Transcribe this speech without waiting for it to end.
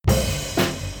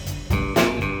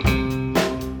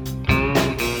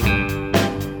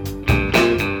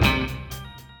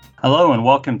Hello and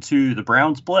welcome to the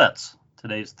Browns Blitz.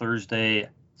 Today's Thursday,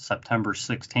 September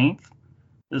 16th.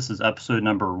 This is episode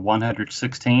number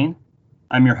 116.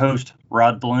 I'm your host,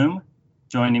 Rod Bloom.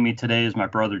 Joining me today is my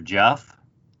brother, Jeff.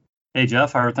 Hey,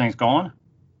 Jeff, how are things going?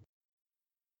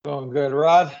 Going good,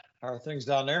 Rod. How are things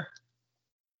down there?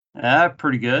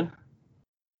 Pretty good.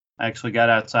 I actually got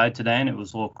outside today and it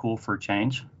was a little cool for a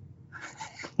change.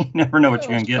 You never know what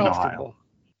you're going to get in Ohio.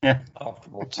 Yeah.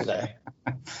 Comfortable today.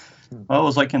 Well, it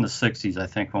was like in the 60s, I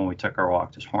think, when we took our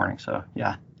walk this morning. So,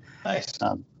 yeah. Nice.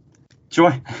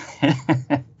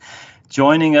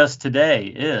 Joining us today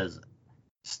is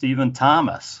Stephen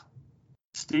Thomas.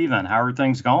 Stephen, how are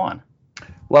things going?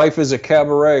 Life is a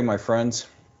cabaret, my friends.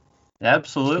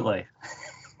 Absolutely.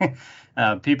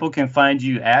 People can find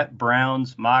you at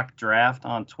Browns Mock Draft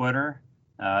on Twitter.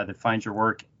 They find your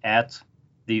work at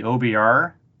the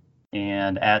OBR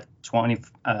and at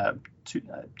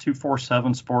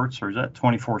 247 Sports, or is that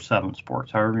 24/7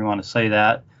 Sports, however you want to say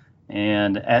that,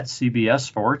 and at CBS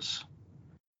Sports.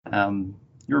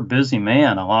 You're a busy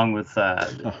man. Along with,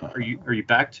 are you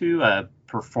back to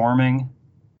performing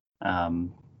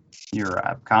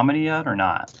your comedy yet, or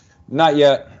not? Not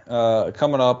yet.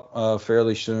 Coming up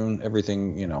fairly soon.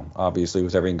 Everything, obviously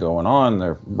with everything going on,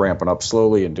 they're ramping up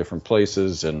slowly in different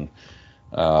places, and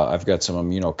I've got some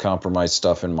immunocompromised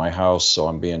stuff in my house, so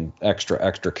I'm being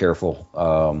extra careful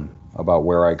about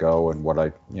where I go and what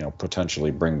I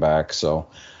potentially bring back. So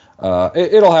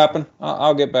it'll happen.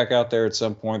 I'll get back out there at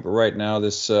some point, but right now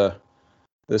this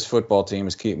football team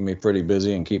is keeping me pretty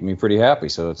busy and keeping me pretty happy.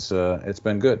 So it's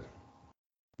been good.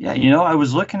 Yeah, I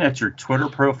was looking at your Twitter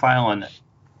profile and I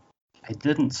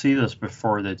didn't see this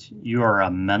before, that you are a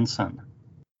Menson.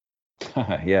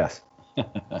 Yes.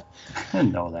 I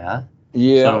didn't know that.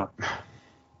 Yeah.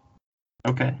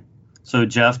 Okay. So,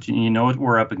 Jeff, do you know what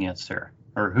we're up against here,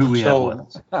 or who we have with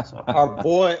us? So.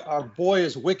 Our boy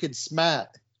is wicked smart.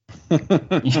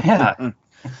 Yeah.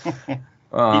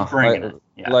 He's bringing it.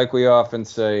 Yeah. Like we often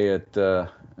say,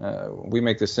 we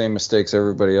make the same mistakes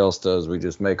everybody else does. We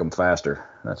just make them faster.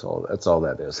 That's all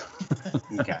that is.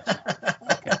 Gotcha.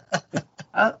 Okay.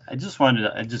 I just want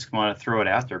to throw it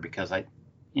out there because I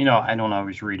don't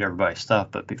always read everybody's stuff,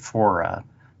 but before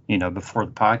the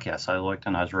podcast, I looked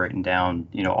and I was writing down,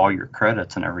 all your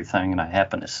credits and everything, and I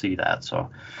happened to see that. So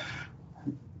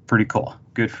pretty cool.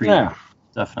 Good for you. Yeah.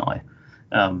 Definitely.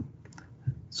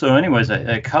 So anyways,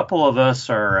 a couple of us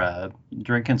are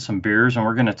drinking some beers, and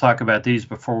we're going to talk about these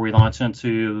before we launch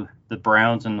into the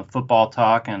Browns and the football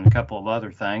talk and a couple of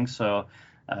other things. So,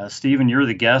 Stephen, you're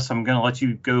the guest. I'm going to let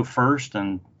you go first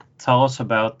and tell us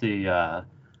about the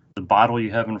bottle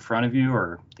you have in front of you,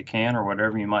 or the can, or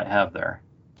whatever you might have there.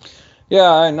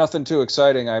 Yeah, nothing too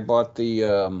exciting. I bought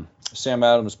the Sam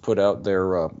Adams put out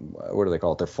their what do they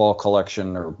call it? Their fall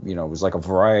collection, or it was like a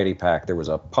variety pack. There was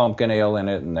a pumpkin ale in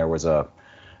it, and there was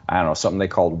something they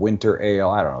called winter ale.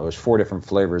 I don't know. There's 4 different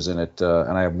flavors in it,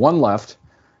 and I have one left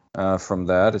from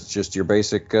that. It's just your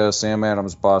basic Sam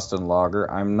Adams Boston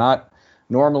Lager. I'm not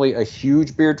normally a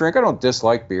huge beer drinker. I don't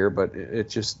dislike beer, but it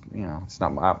just, it's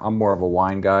not. I'm more of a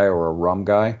wine guy or a rum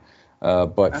guy.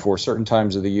 But for certain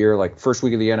times of the year, like first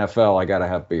week of the NFL, I got to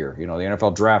have beer. The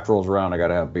NFL draft rolls around, I got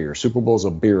to have beer. Super Bowl's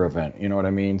a beer event. You know what I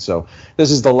mean? So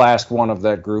this is the last one of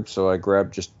that group. So I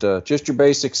grabbed just your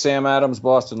basic Sam Adams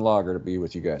Boston Lager to be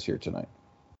with you guys here tonight.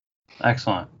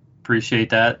 Excellent.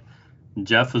 Appreciate that.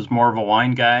 Jeff is more of a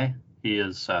wine guy. He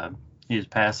is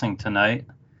passing tonight,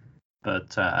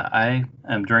 but I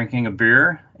am drinking a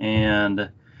beer, and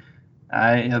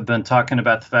I have been talking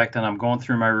about the fact that I'm going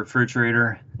through my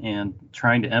refrigerator and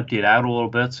trying to empty it out a little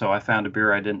bit. So I found a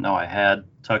beer I didn't know I had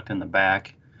tucked in the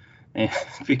back. And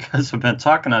because I've been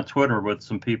talking on Twitter with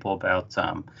some people about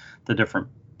the different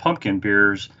pumpkin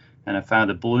beers, and I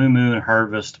found a Blue Moon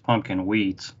Harvest Pumpkin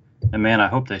Wheat. And man, I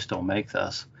hope they still make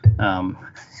this. I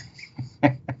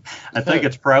think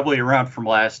it's probably around from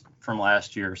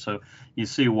last year. So you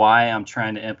see why I'm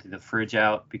trying to empty the fridge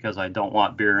out, because I don't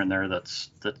want beer in there that's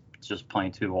just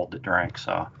plain too old to drink.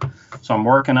 So I'm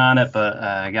working on it, but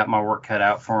I got my work cut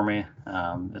out for me.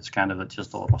 It's kind of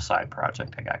just a little side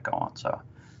project I got going. So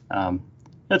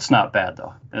it's not bad,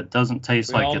 though. It doesn't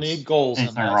taste like it's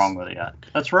anything wrong with it yet.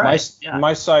 That's right.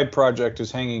 My side project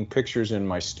is hanging pictures in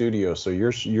my studio. So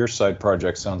your side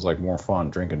project sounds like more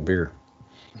fun, drinking beer.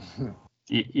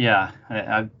 Yeah,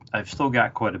 I've still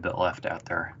got quite a bit left out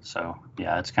there. So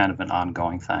yeah, it's kind of an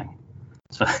ongoing thing.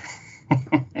 So.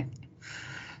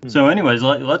 So anyways,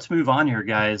 let's move on here,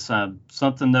 guys.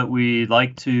 Something that we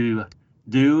like to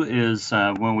do is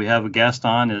when we have a guest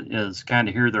on is kind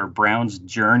of hear their Browns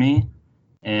journey.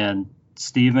 And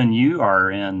Stephen, you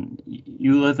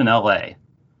live in LA.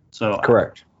 So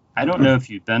correct. I don't know if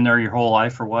you've been there your whole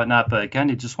life or whatnot, but I kind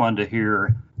of just wanted to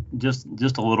hear just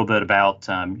a little bit about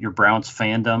your Browns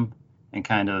fandom and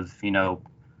kind of,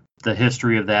 the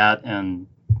history of that and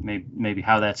maybe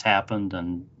how that's happened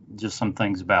and just some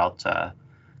things about,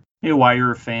 why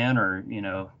you're a fan or,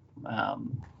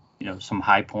 some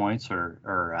high points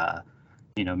or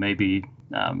maybe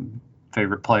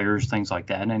favorite players, things like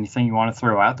that. And anything you want to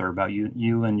throw out there about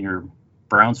you and your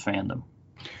Browns fandom.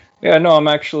 Yeah, no, I'm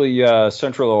actually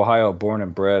Central Ohio, born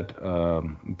and bred,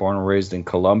 born and raised in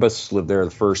Columbus. Lived there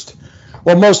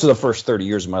most of the first 30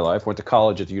 years of my life. Went to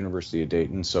college at the University of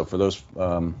Dayton. So for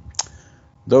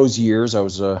those years, I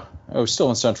was still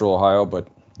in Central Ohio, but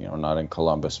not in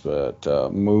Columbus.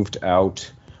 But moved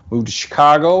to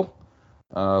Chicago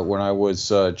when I was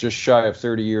just shy of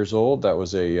 30 years old. That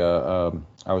was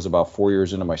I was about 4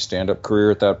 years into my stand-up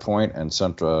career at that point, and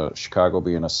Chicago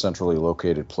being a centrally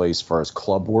located place as far as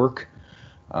club work,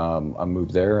 I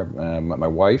moved there. I met my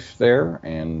wife there,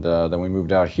 and then we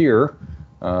moved out here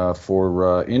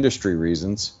for industry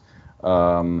reasons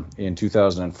in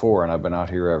 2004, and I've been out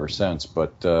here ever since.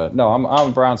 But no, I'm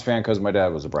a Browns fan because my dad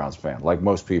was a Browns fan, like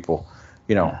most people.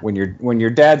 When your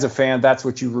dad's a fan, that's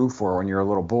what you root for when you're a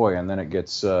little boy, and then it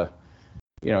gets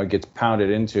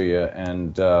pounded into you.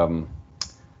 And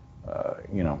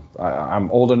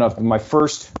I'm old enough. My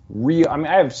first I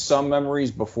have some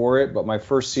memories before it, but my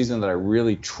first season that I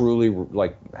really truly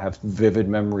have vivid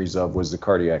memories of was the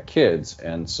Cardiac Kids.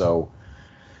 And so,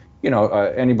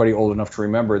 anybody old enough to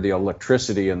remember the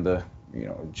electricity and the,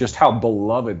 just how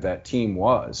beloved that team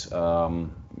was,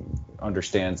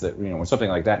 understands that, when something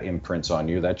like that imprints on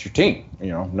you, that's your team,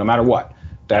 no matter what,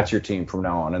 that's your team from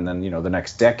now on. And then, the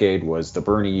next decade was the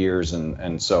Bernie years.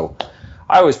 And so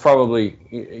I was probably,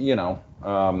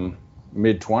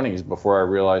 mid-20s before I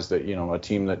realized that, a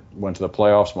team that went to the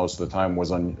playoffs most of the time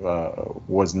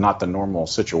was not the normal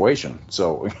situation.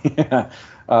 So,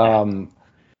 even,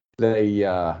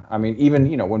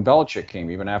 when Belichick came,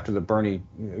 even after the Bernie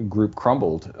group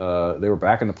crumbled, they were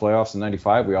back in the playoffs in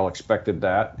 95. We all expected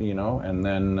that, and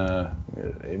then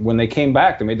when they came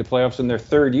back, they made the playoffs in their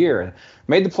third year,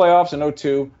 made the playoffs in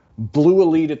 2002, blew a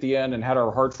lead at the end and had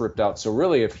our hearts ripped out. So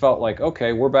really it felt like,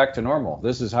 okay, we're back to normal.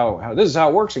 This is how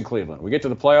it works in Cleveland. We get to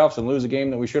the playoffs and lose a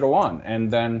game that we should have won. And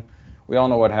then we all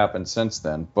know what happened since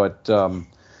then. But,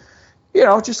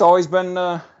 just always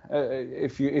been,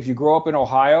 if you grow up in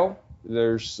Ohio,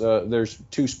 there's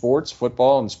two sports,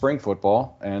 football and spring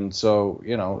football. And so,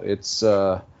 it's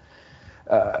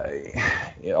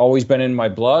always been in my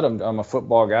blood. I'm a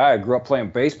football guy. I grew up playing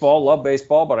baseball, love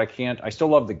baseball, but I still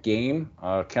love the game.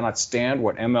 Cannot stand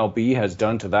what MLB has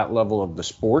done to that level of the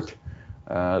sport.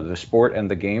 The sport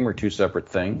and the game are two separate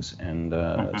things. And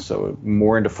so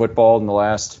more into football in the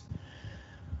last,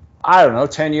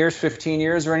 10 years, 15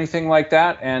 years or anything like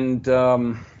that. And,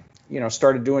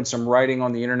 started doing some writing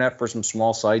on the internet for some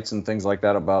small sites and things like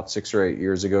that about 6 or 8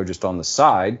 years ago, just on the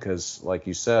side. Because like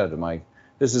you said,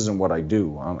 this isn't what I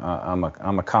do. I'm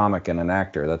a comic and an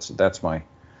actor. That's my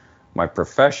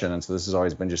profession, and so this has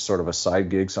always been just sort of a side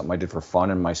gig, something I did for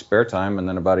fun in my spare time. And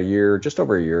then just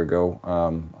over a year ago,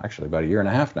 actually about a year and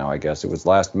a half now, I guess it was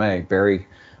last May, Barry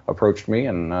approached me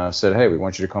and said, "Hey, we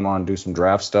want you to come on and do some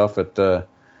draft stuff at the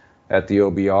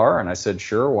OBR." And I said,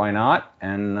 "Sure, why not?"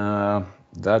 And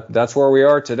that's where we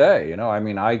are today.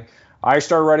 I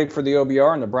started writing for the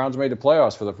OBR, and the Browns made the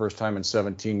playoffs for the first time in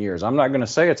 17 years. I'm not going to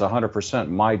say it's 100%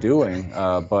 my doing,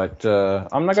 but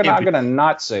I'm not going to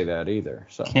not say that either.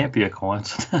 So can't be a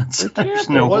coincidence. There's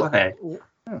no way.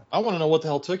 I want to know what the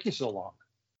hell took you so long.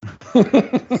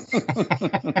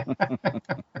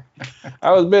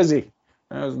 I was busy.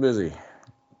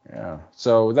 Yeah.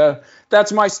 So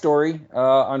that's my story.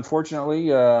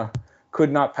 Unfortunately,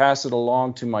 could not pass it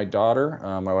along to my daughter.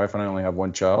 My wife and I only have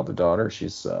one child, a daughter. She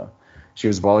was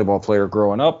a volleyball player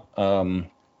growing up.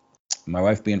 My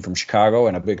wife being from Chicago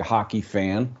and a big hockey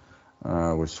fan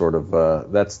was sort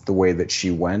of that's the way that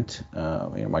she went.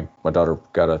 My daughter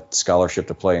got a scholarship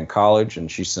to play in college,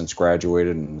 and she's since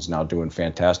graduated and is now doing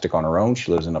fantastic on her own.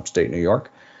 She lives in upstate New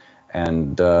York.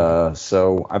 And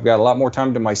so I've got a lot more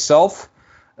time to myself,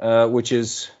 which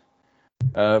is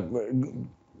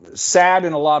sad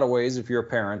in a lot of ways. If you're a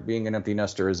parent, being an empty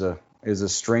nester is a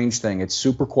strange thing. It's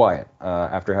super quiet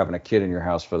after having a kid in your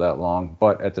house for that long.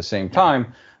 But at the same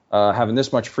time, having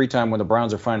this much free time when the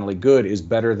Browns are finally good is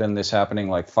better than this happening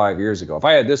like 5 years ago. If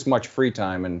I had this much free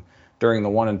time and during the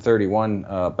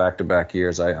 1-31 back-to-back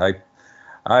years, I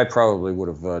probably would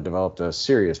have developed a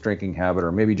serious drinking habit,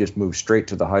 or maybe just moved straight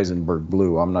to the Heisenberg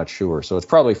Blue. I'm not sure. So it's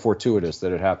probably fortuitous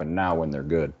that it happened now when they're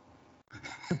good.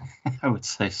 I would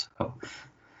say so.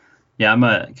 Yeah, I'm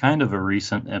a kind of a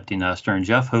recent empty nester, and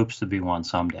Jeff hopes to be one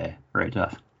someday, right,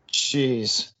 Jeff?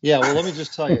 Jeez. Yeah. Well, let me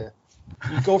just tell you,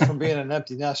 you go from being an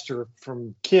empty nester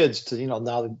from kids to,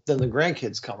 now then the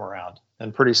grandkids come around,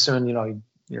 and pretty soon,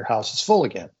 your house is full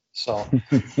again. So,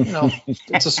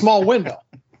 it's a small window.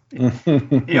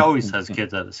 He always has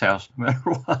kids at his house, no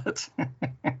matter what.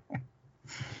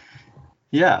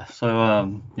 Yeah.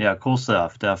 So, cool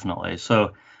stuff, definitely.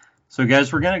 So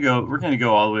guys, we're gonna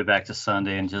go all the way back to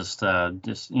Sunday and just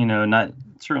not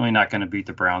certainly not going to beat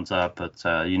the Browns up, but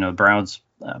Browns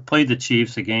played the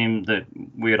Chiefs, a game that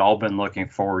we had all been looking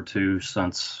forward to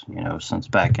since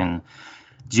back in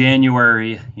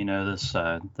January. This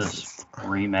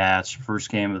rematch, first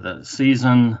game of the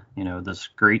season. This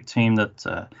great team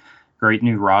great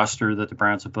new roster that the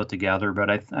Browns have put together.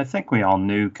 But I think we all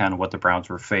knew kind of what the Browns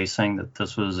were facing, that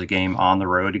this was a game on the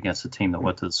road against a team that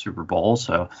went to the Super Bowl.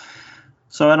 So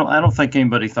I don't think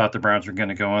anybody thought the Browns were going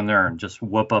to go in there and just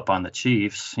whoop up on the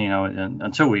Chiefs,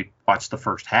 until we watched the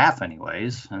first half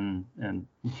anyways. And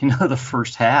the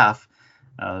first half,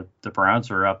 the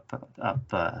Browns are up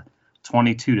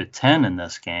 22-10 in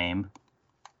this game.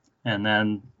 And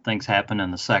then things happen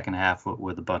in the second half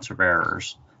with a bunch of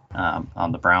errors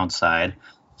on the Browns side.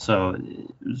 So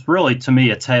it was really, to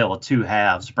me, a tale of two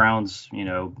halves. Browns,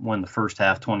 won the first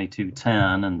half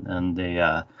 22-10, and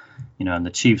the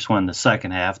Chiefs won the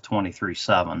second half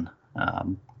 23-7.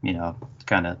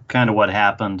 Kind of what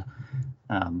happened.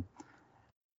 I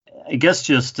guess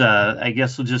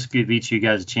we'll just give each of you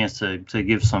guys a chance to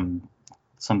give some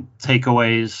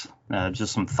takeaways,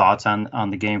 just some thoughts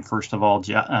on the game first of all.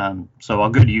 So I'll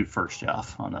go to you first,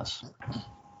 Jeff, on this.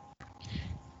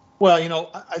 Well,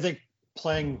 I think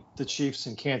playing the Chiefs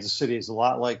in Kansas City is a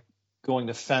lot like going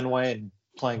to Fenway and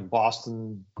playing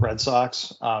Boston Red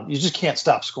Sox. You just can't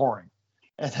stop scoring.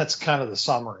 And that's kind of the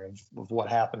summary of what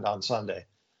happened on Sunday.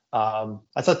 I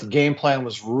thought the game plan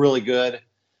was really good.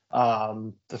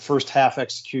 The first half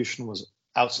execution was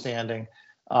outstanding.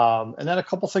 And then a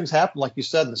couple things happened, like you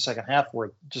said, in the second half where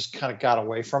it just kind of got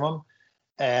away from them.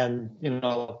 And,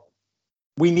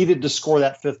 we needed to score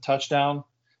that fifth touchdown.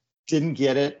 Didn't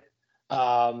get it.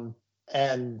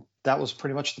 And that was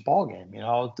pretty much the ball game.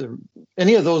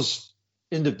 Any of those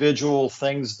individual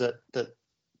things that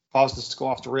caused us to go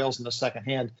off the rails in the second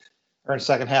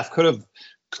half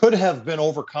could have been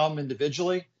overcome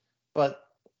individually, but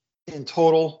in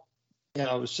total, it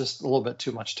was just a little bit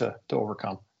too much to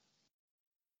overcome.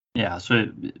 Yeah. So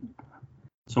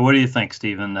what do you think,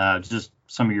 Stephen? Just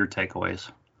some of your takeaways.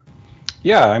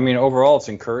 Yeah, I mean, overall, it's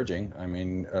encouraging. I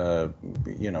mean,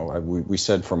 we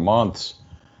said for months,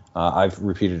 I've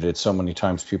repeated it so many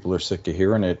times, people are sick of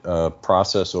hearing it,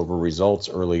 process over results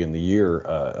early in the year.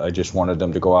 I just wanted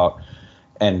them to go out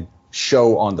and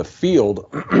show on the field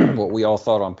what we all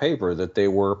thought on paper, that they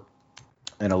were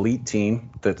an elite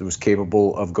team that was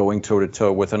capable of going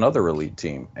toe-to-toe with another elite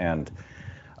team. And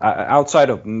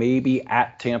outside of maybe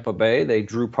at Tampa Bay, they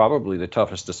drew probably the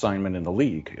toughest assignment in the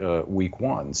league, week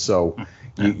one. So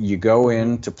you go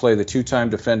in to play the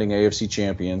two-time defending AFC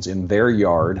champions in their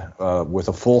yard with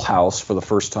a full house for the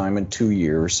first time in 2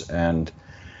 years. And,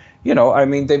 I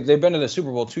mean, they've been to the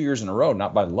Super Bowl 2 years in a row,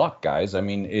 not by luck, guys. I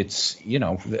mean, it's,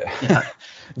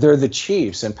 they're the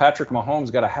Chiefs, and Patrick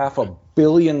Mahomes got a $500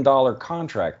 million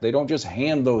contract. They don't just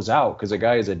hand those out because a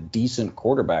guy is a decent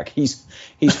quarterback. He's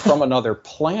from another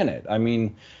planet. I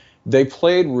mean, they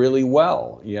played really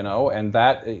well, and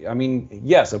that, I mean,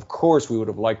 yes, of course, we would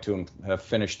have liked to have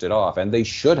finished it off, and they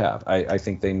should have. I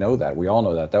think they know that. We all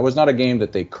know that. That was not a game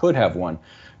that they could have won.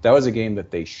 That was a game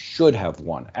that they should have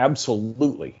won.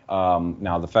 Absolutely.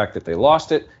 Now, the fact that they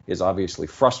lost it is obviously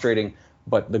frustrating,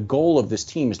 but the goal of this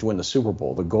team is to win the Super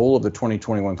Bowl. The goal of the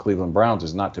 2021 Cleveland Browns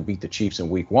is not to beat the Chiefs in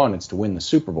week one. It's to win the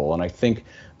Super Bowl. And I think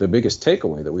the biggest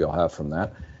takeaway that we all have from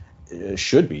that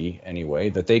should be, anyway,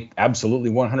 that they absolutely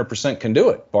 100% can do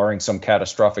it, barring some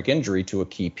catastrophic injury to a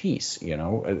key piece.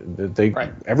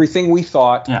 Right. Everything we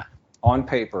thought on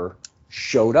paper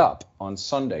showed up on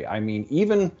Sunday. I mean,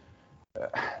 even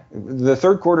the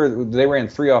third quarter, they ran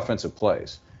 3 offensive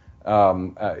plays.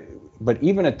 But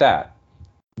even at that,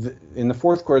 in the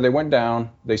fourth quarter, they went down.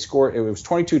 They scored. It was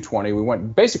 22-20. We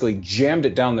basically jammed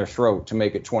it down their throat to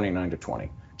make it 29-20.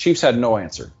 Chiefs had no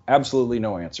answer, absolutely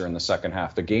no answer in the second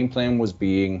half. The game plan was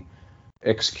being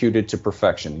executed to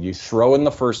perfection. You throw in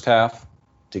the first half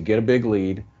to get a big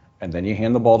lead, and then you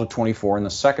hand the ball to 24 in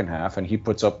the second half, and he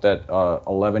puts up that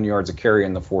 11 yards of carry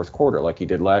in the fourth quarter like he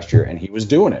did last year, and he was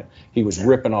doing it. He was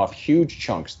ripping off huge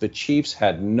chunks. The Chiefs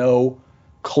had no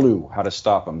clue how to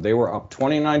stop him. They were up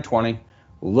 29-20,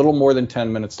 a little more than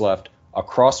 10 minutes left,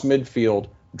 across midfield,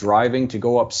 driving to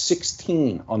go up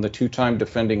 16 on the two-time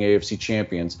defending AFC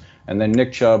champions. And then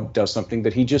Nick Chubb does something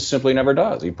that he just simply never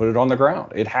does. He put it on the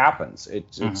ground. It happens. It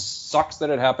sucks that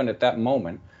it happened at that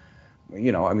moment.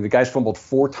 You know, I mean, the guy's fumbled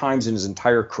 4 times in his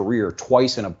entire career,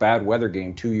 twice in a bad weather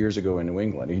game 2 years ago in New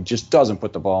England. He just doesn't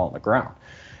put the ball on the ground.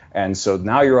 And so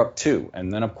now you're up 2.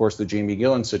 And then, of course, the Jamie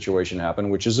Gillen situation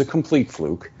happened, which is a complete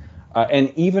fluke.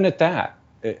 And even at that,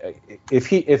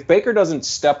 if Baker doesn't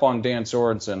step on Dan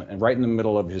Sorensen and right in the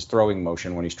middle of his throwing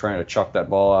motion when he's trying to chuck that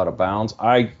ball out of bounds,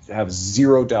 I have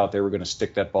zero doubt they were going to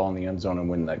stick that ball in the end zone and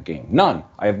win that game. None.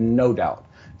 I have no doubt.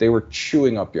 They were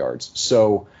chewing up yards.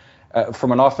 So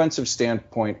from an offensive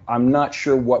standpoint, I'm not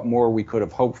sure what more we could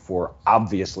have hoped for,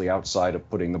 obviously, outside of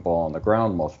putting the ball on the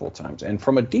ground multiple times. And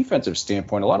from a defensive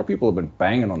standpoint, a lot of people have been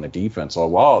banging on the defense. Oh,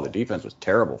 wow, the defense was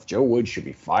terrible. Joe Woods should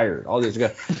be fired. All these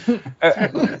guys.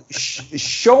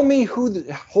 Show me who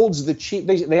holds the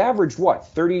Chiefs. They averaged,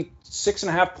 what,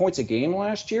 36.5 points a game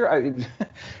last year?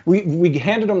 We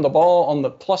handed them the ball on the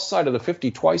plus side of the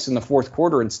 50 twice in the fourth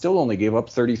quarter and still only gave up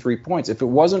 33 points. If it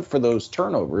wasn't for those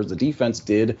turnovers, the defense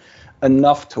did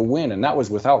enough to win, and that was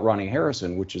without Ronnie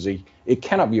Harrison, which is it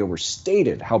cannot be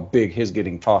overstated how big his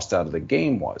getting tossed out of the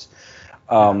game was.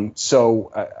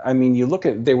 So I mean, you look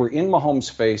at, they were in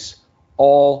Mahomes' face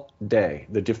all day.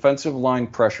 The defensive line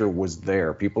pressure was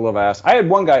there. People have asked. I had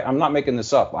one guy, I'm not making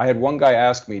this up, I had one guy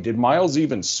ask me, did Miles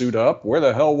even suit up? Where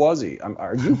the hell was he?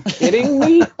 Are you kidding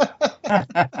me?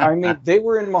 I mean, they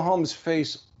were in Mahomes'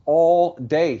 face all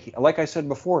day. Like I said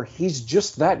before, he's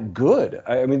just that good.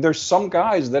 I mean, there's some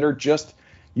guys that are just,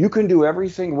 you can do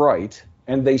everything right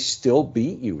and they still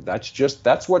beat you.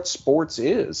 That's what sports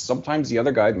is. Sometimes the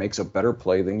other guy makes a better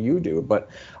play than you do. But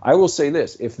I will say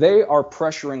this, if they are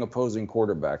pressuring opposing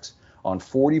quarterbacks on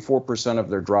 44% of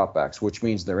their dropbacks, which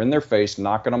means they're in their face,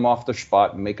 knocking them off the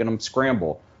spot, making them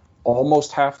scramble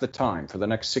almost half the time for the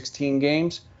next 16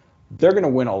 games, they're going to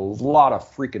win a lot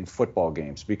of freaking football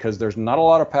games because there's not a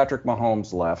lot of Patrick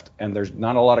Mahomes left, and there's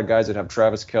not a lot of guys that have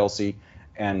Travis Kelce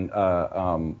and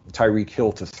Tyreek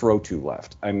Hill to throw to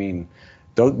left. I mean,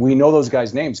 we know those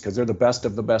guys' names because they're the best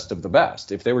of the best of the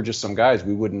best. If they were just some guys,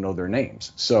 we wouldn't know their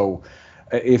names. So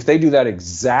if they do that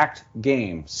exact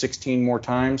game 16 more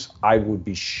times, I would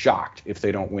be shocked if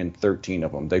they don't win 13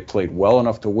 of them. They played well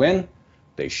enough to win.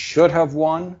 They should have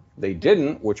won. They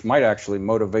didn't, which might actually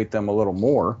motivate them a little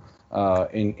more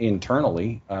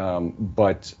internally.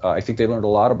 But I think they learned a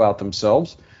lot about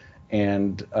themselves.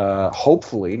 And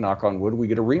hopefully, knock on wood, we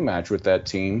get a rematch with that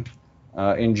team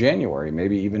in January,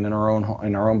 maybe even in our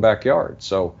own backyard.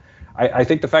 So I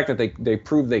think the fact that they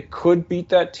proved they could beat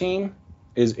that team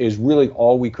is really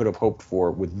all we could have hoped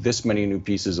for with this many new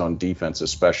pieces on defense,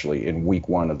 especially in week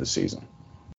 1 of the season.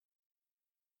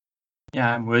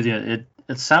 Yeah, I'm with you.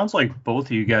 It sounds like both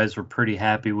of you guys were pretty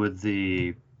happy with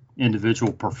the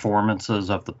individual performances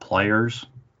of the players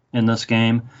in this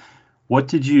game. What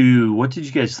did you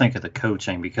guys think of the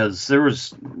coaching? Because there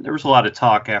was a lot of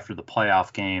talk after the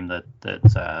playoff game that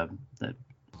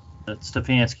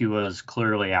Stefanski was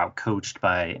clearly outcoached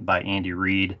by Andy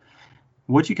Reid.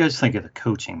 What did you guys think of the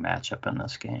coaching matchup in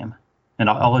this game? And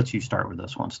I'll let you start with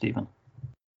this one, Stephen.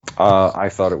 I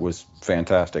thought it was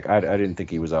fantastic. I didn't think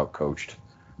he was outcoached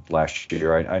last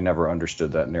year. I never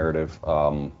understood that narrative.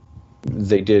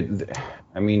 They did.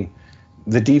 I mean,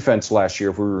 the defense last year,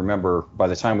 if we remember, by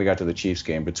the time we got to the Chiefs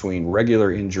game, between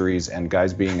regular injuries and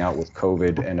guys being out with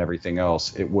COVID and everything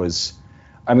else, it was,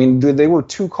 I mean, they were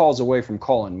 2 calls away from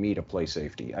calling me to play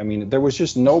safety. I mean, there was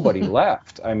just nobody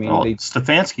left. I mean,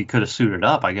 Stefanski could have suited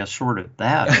up, I guess, short of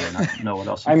that. I don't know what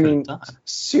else he could have done.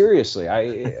 Seriously,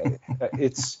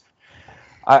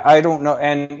 I don't know.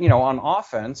 And, you know, on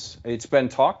offense, it's been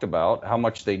talked about how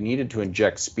much they needed to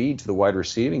inject speed to the wide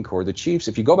receiving core. The Chiefs,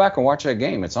 if you go back and watch that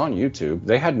game, it's on YouTube.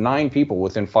 They had 9 people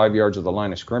within 5 yards of the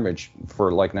line of scrimmage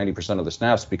for like 90% of the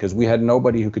snaps because we had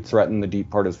nobody who could threaten the deep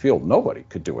part of the field. Nobody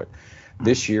could do it.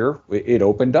 This year, it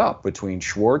opened up between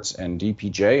Schwartz and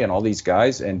DPJ and all these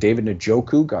guys, and David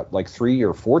Njoku got like 3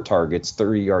 or 4 targets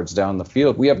 30 yards down the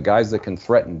field. We have guys that can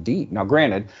threaten deep. Now,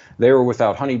 granted, they were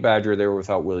without Honey Badger, they were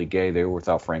without Willie Gay, they were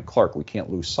without Frank Clark. We can't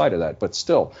lose sight of that. But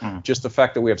still, just the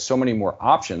fact that we have so many more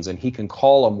options and he can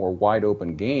call a more wide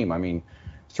open game. I mean,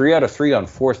 3 out of 3 on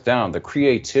 4th down, the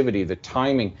creativity, the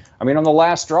timing. I mean, on the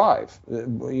last drive,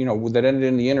 you know, that ended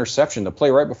in the interception, the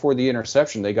play right before the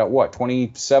interception, they got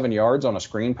 27 yards on a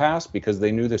screen pass because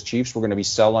they knew the Chiefs were going to be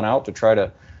selling out to try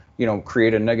to, you know,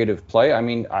 create a negative play. I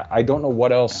mean, I don't know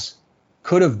what else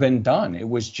could have been done. It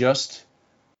was just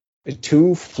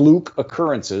two fluke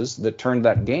occurrences that turned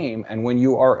that game. And when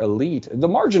you are elite, the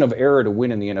margin of error to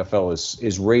win in the NFL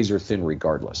is razor thin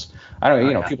regardless. I don't,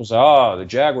 you know, people say, oh, the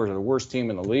Jaguars are the worst team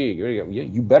in the league.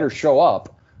 You better show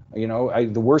up. You know,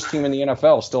 the worst team in the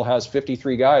NFL still has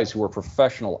 53 guys who are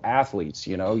professional athletes.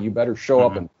 You know, you better show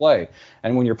up and play.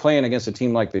 And when you're playing against a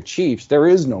team like the Chiefs, there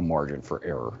is no margin for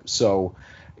error. So,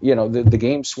 you know, the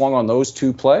game swung on those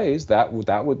two plays. That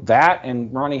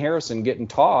and Ronnie Harrison getting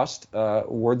tossed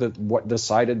were what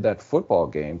decided that football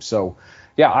game. So,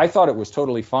 yeah, I thought it was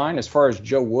totally fine. As far as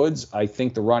Joe Woods, I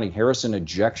think the Ronnie Harrison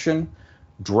ejection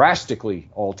drastically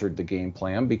altered the game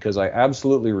plan, because I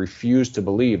absolutely refuse to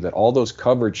believe that all those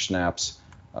coverage snaps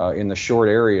in the short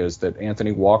areas that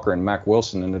Anthony Walker and Mack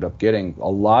Wilson ended up getting, a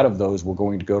lot of those were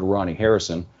going to go to Ronnie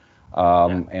Harrison.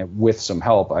 And with some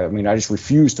help. I mean, I just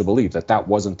refuse to believe that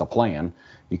wasn't the plan.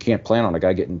 You can't plan on a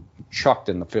guy getting chucked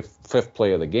in the fifth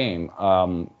play of the game.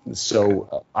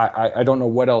 So I don't know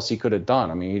what else he could have done.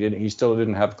 I mean, he still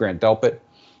didn't have Grant Delpit.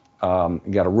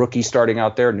 You got a rookie starting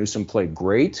out there. Newsome played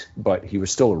great, but he was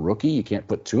still a rookie. You can't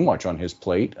put too much on his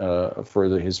plate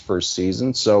for his first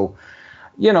season. So,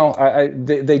 you know,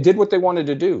 they did what they wanted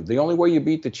to do. The only way you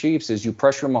beat the Chiefs is you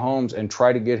pressure Mahomes and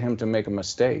try to get him to make a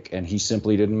mistake, and he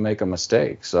simply didn't make a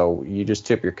mistake. So you just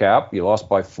tip your cap. You lost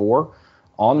by 4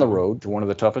 on the road to one of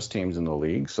the toughest teams in the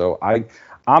league. So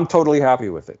I'm totally happy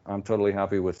with it. I'm totally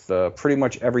happy with pretty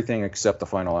much everything except the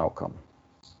final outcome.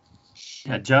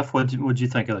 Yeah, Jeff, what'd you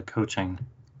think of the coaching,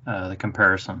 the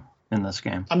comparison in this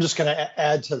game? I'm just going to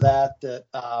add to that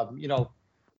you know,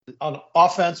 on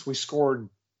offense we scored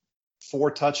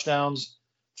 4 touchdowns,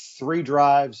 3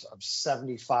 drives of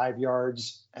 75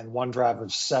 yards, and 1 drive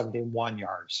of 71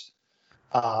 yards.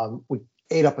 We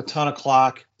ate up a ton of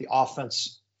clock. The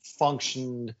offense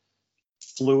functioned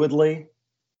fluidly,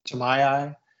 to my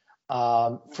eye,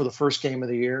 for the first game of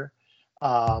the year.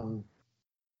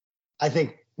 I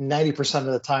think 90% of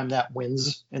the time that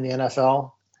wins in the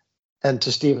NFL. And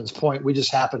to Steven's point, we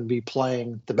just happened to be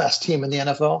playing the best team in the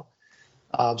NFL.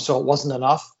 So it wasn't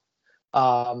enough.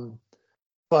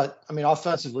 But, I mean,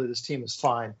 offensively, this team is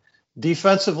fine.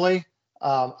 Defensively,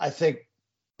 I think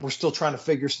we're still trying to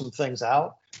figure some things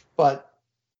out. But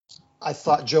I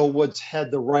thought Joe Woods had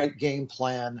the right game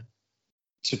plan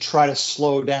to try to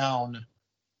slow down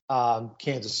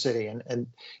Kansas City. And you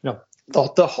know,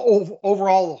 the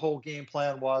whole game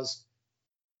plan was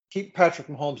keep Patrick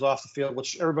Mahomes off the field,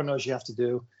 which everybody knows you have to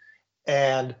do,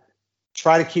 and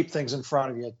try to keep things in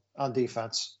front of you on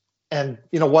defense. And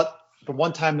you know what? The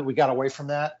one time that we got away from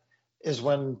that is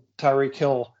when Tyreek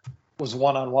Hill was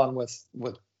one-on-one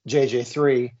with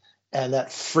JJ3, and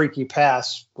that freaky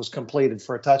pass was completed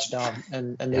for a touchdown,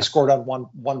 and they scored on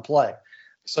one play.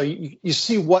 So you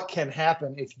see what can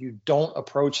happen if you don't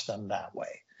approach them that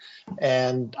way.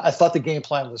 And I thought the game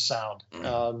plan was sound.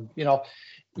 You know,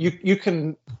 you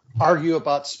can argue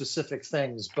about specific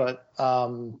things, but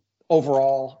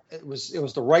overall, it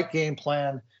was the right game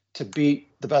plan to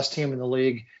beat the best team in the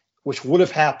league, which would have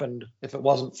happened if it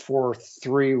wasn't for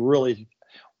 3 really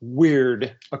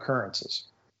weird occurrences.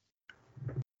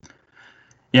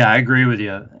 Yeah, I agree with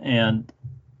you. And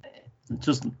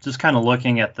just kind of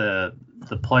looking at the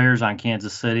players on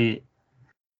Kansas City,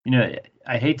 you know,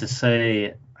 I hate to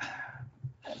say,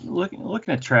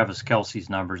 looking at Travis Kelce's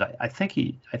numbers, I think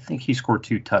he scored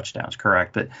 2 touchdowns,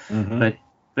 correct? But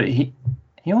he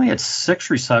only had 6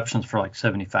 receptions for like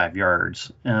 75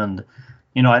 yards. And,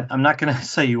 you know, I'm not going to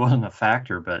say he wasn't a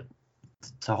factor, but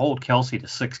to hold Kelce to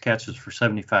 6 catches for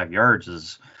 75 yards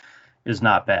is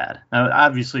not bad. Now,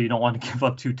 obviously, you don't want to give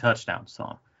up 2 touchdowns to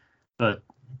him,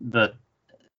 but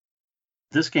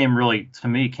this game really, to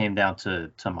me, came down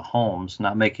to Mahomes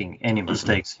not making any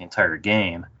mistakes the entire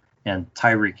game, and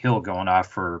Tyreek Hill going off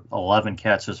for 11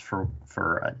 catches for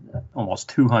almost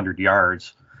 200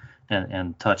 yards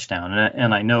and touchdown.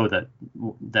 And I know that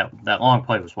long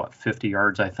play was 50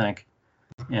 yards, I think,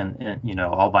 and you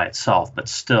know, all by itself, but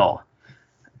still,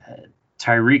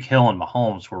 Tyreek Hill and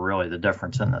Mahomes were really the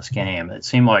difference in this game. It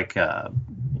seemed like,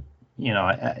 you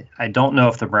know, I don't know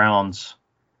if the Browns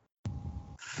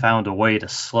found a way to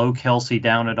slow Kelce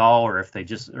down at all, or if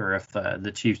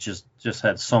the Chiefs just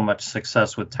had so much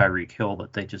success with Tyreek Hill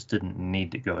that they just didn't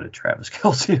need to go to Travis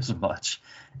Kelce as much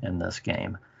in this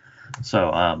game.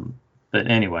 So,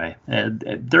 but anyway,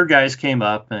 their guys came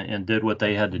up and did what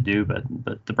they had to do, but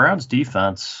the Browns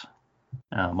defense,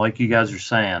 like you guys are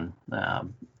saying,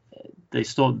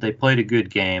 they played a good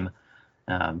game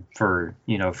for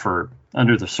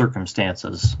under the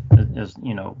circumstances, as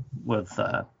you know, with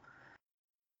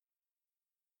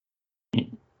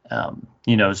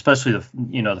especially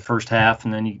the first half,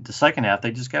 and then the second half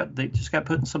they just got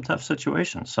put in some tough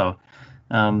situations. So,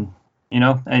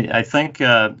 I think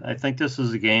this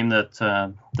is a game that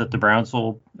the Browns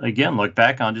will again look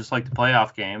back on just like the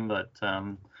playoff game. But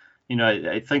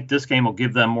I think this game will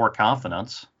give them more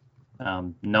confidence,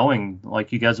 knowing,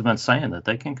 like you guys have been saying, that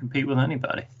they can compete with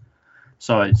anybody.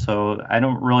 So I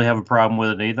don't really have a problem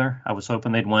with it either. I was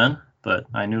hoping they'd win, but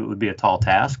I knew it would be a tall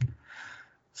task.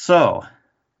 So,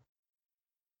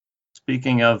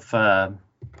 speaking of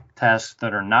tasks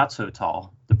that are not so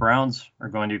tall, the Browns are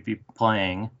going to be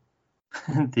playing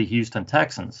the Houston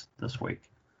Texans this week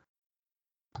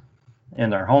in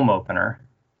their home opener.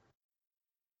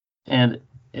 And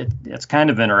it's kind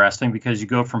of interesting because you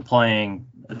go from playing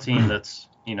a team that's,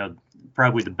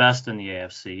 probably the best in the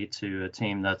AFC to a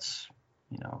team that's,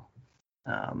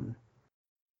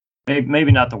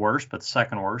 maybe not the worst, but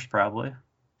second worst probably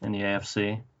in the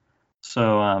AFC.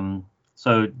 So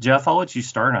Jeff, I'll let you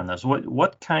start on this.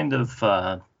 What kind of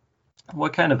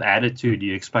attitude do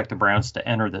you expect the Browns to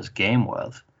enter this game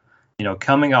with?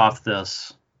 Coming off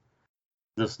this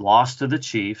loss to the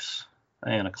Chiefs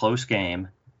in a close game,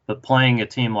 but playing a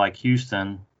team like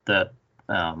Houston that,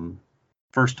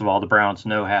 first of all, the Browns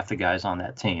know half the guys on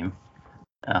that team.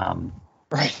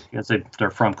 Right. Because they're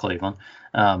from Cleveland.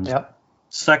 Yep.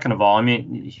 Second of all,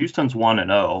 Houston's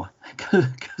 1-0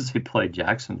 because they played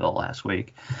Jacksonville last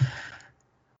week.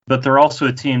 But they're also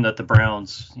a team that the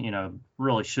Browns,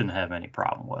 really shouldn't have any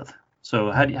problem with.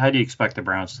 So how do you expect the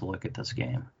Browns to look at this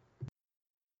game?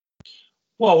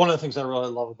 Well, one of the things I really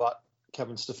love about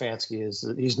Kevin Stefanski is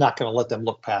that he's not going to let them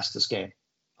look past this game.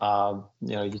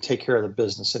 You take care of the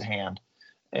business at hand.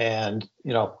 And,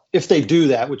 if they do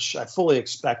that, which I fully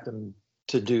expect them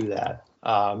to do that,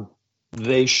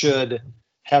 they should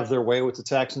have their way with the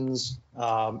Texans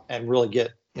and really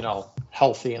get,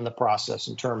 healthy in the process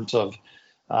in terms of,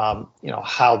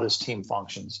 how this team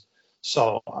functions.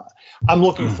 So I'm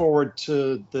looking forward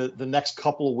to the next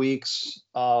couple of weeks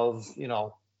of,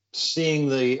 seeing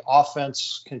the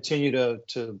offense continue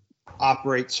to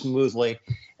operate smoothly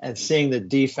and seeing the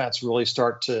defense really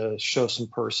start to show some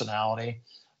personality.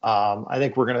 I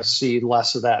think we're going to see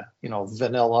less of that,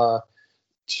 vanilla,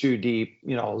 too deep,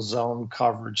 zone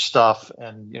coverage stuff.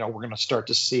 And, we're going to start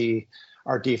to see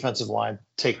our defensive line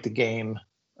take the game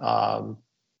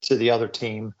to the other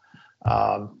team.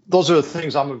 Those are the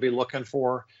things I'm going to be looking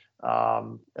for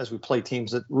as we play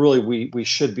teams that really we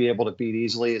should be able to beat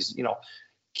easily. Is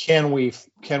can we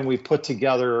put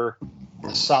together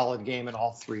a solid game in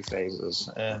all three phases,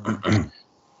 and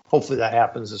hopefully that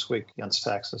happens this week against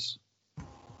Texas.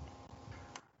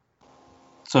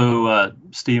 So,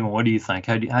 Steven, what do you think?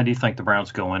 How do you think the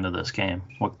Browns go into this game?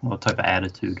 What type of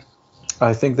attitude?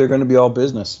 I think they're going to be all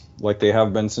business, like they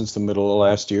have been since the middle of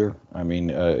last year.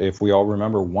 If we all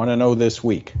remember, 1-0 this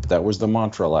week. That was the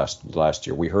mantra last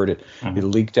year. We heard it. Mm-hmm. It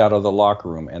leaked out of the locker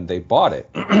room, and they bought it.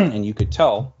 And you could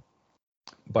tell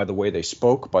by the way they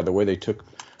spoke, by the way they took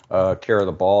care of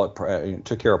the ball,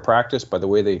 took care of practice, by the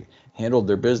way they handled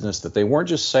their business, that they weren't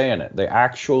just saying it. They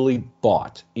actually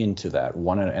bought into that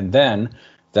one. And then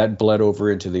that bled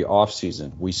over into the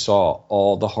offseason. We saw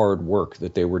all the hard work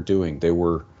that they were doing. There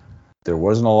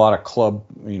wasn't a lot of club,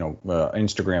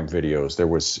 Instagram videos. There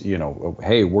was,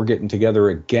 hey, we're getting together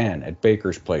again at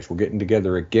Baker's Place. We're getting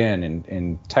together again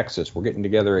in Texas. We're getting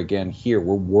together again here.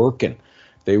 We're working.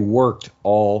 They worked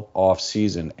all off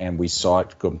season, and we saw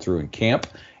it come through in camp,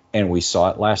 and we saw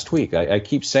it last week. I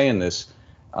keep saying this.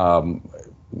 Again,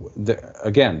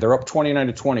 they're up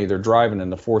 29-20. They're driving in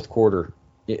the fourth quarter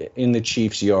in the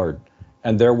Chiefs' yard,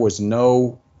 and there was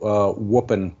no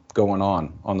whooping going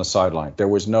on the sideline. There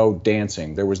was no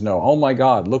dancing. There was no, oh my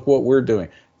God, look what we're doing.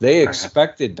 They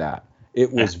expected that.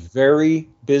 It was very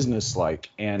businesslike.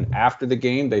 And after the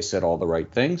game, they said all the right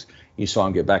things. You saw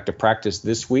them get back to practice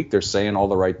this week. They're saying all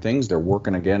the right things. They're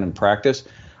working again in practice.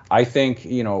 I think,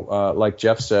 like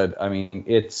Jeff said,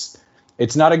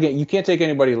 it's not a game. You can't take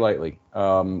anybody lightly.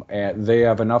 And they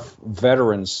have enough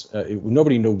veterans.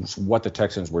 Nobody knows what the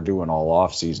Texans were doing all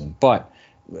offseason. But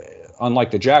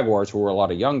unlike the Jaguars, who were a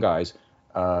lot of young guys,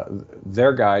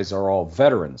 their guys are all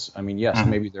veterans. Yes,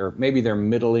 maybe they're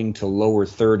middling to lower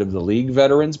third of the league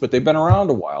veterans, but they've been around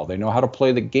a while. They know how to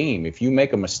play the game. If you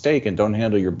make a mistake and don't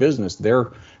handle your business,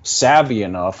 they're savvy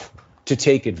enough to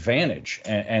take advantage,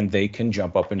 and they can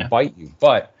jump up and bite you.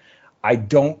 But I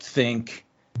don't think,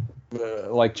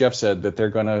 like Jeff said, that they're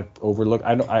going to overlook.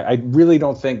 I really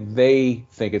don't think they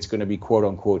think it's going to be quote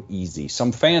unquote easy.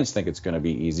 Some fans think it's going to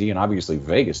be easy, and obviously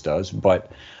Vegas does,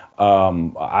 but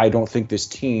I don't think this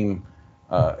team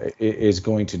is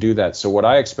going to do that. So what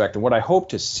I expect and what I hope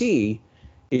to see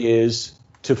is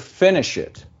to finish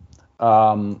it.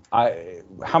 How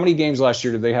many games last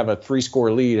year did they have a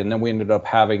 3-score lead, and then we ended up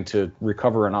having to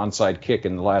recover an onside kick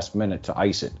in the last minute to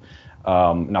ice it?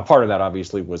 Now, part of that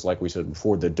obviously was, like we said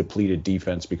before, the depleted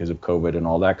defense because of COVID and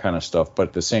all that kind of stuff. But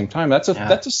at the same time, that's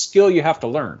a skill you have to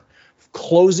learn.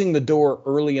 Closing the door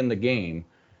early in the game,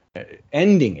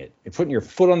 ending it, putting your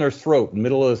foot on their throat in the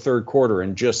middle of the third quarter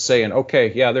and just saying,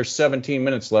 okay, yeah, there's 17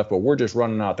 minutes left, but we're just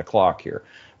running out the clock here.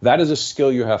 That is a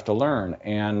skill you have to learn.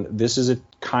 And this is a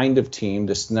kind of team,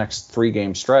 this next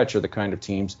 3-game stretch are the kind of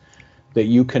teams that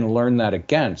you can learn that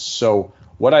against. So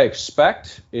what I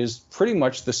expect is pretty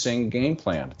much the same game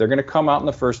plan. They're going to come out in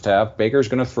the first half. Baker's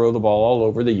going to throw the ball all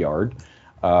over the yard.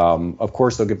 Of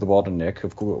course, they'll give the ball to Nick.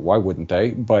 Of course, why wouldn't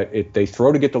they? But they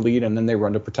throw to get the lead, and then they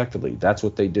run to protect the lead. That's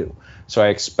what they do. So I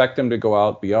expect them to go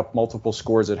out, be up multiple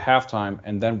scores at halftime,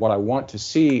 and then what I want to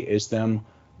see is them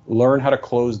learn how to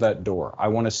close that door. I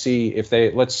want to see if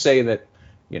they, let's say that,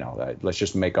 let's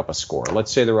just make up a score.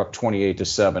 Let's say they're up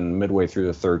 28-7 midway through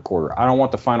the third quarter. I don't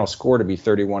want the final score to be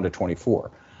 31-24.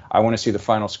 I want to see the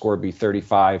final score be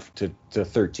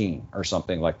 35-13 or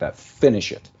something like that.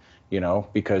 Finish it,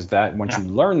 because that once you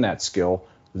learn that skill,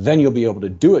 then you'll be able to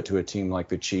do it to a team like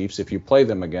the Chiefs if you play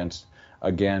them again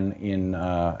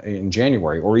in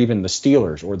January, or even the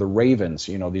Steelers or the Ravens.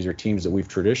 These are teams that we've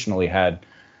traditionally had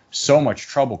so much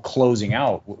trouble closing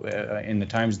out in the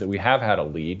times that we have had a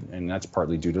lead, and that's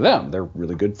partly due to them. They're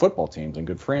really good football teams and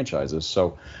good franchises.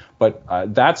 So, but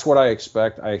that's what I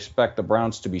expect. I expect the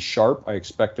Browns to be sharp. I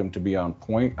expect them to be on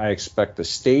point. I expect the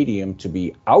stadium to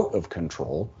be out of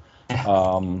control.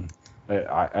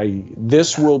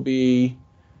 This will be.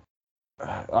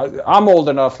 I'm old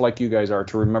enough, like you guys are,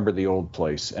 to remember the old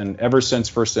place. And ever since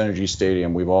First Energy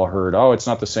Stadium, we've all heard, oh, it's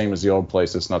not the same as the old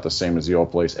place. It's not the same as the old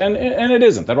place. And it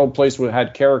isn't. That old place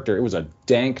had character. It was a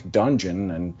dank dungeon.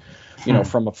 And,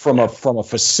 from a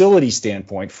facility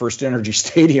standpoint, First Energy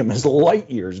Stadium is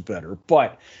light years better.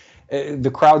 But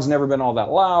the crowd's never been all that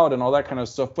loud and all that kind of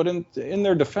stuff. But in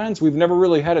their defense, we've never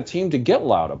really had a team to get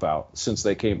loud about since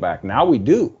they came back. Now we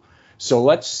do. So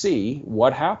let's see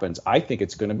what happens. I think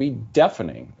it's going to be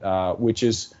deafening, which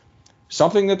is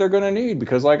something that they're going to need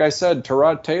because, like I said,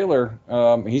 Tyrod Taylor,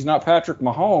 he's not Patrick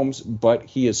Mahomes, but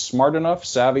he is smart enough,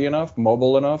 savvy enough,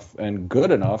 mobile enough, and good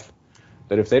enough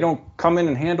that if they don't come in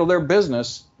and handle their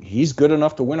business, he's good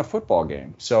enough to win a football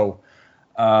game. So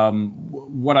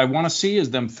what I want to see is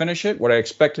them finish it. What I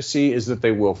expect to see is that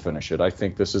they will finish it. I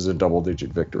think this is a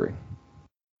double-digit victory.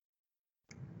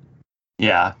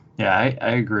 Yeah, I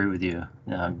agree with you.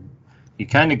 You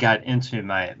kind of got into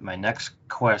my next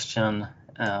question.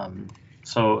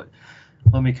 So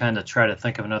let me kind of try to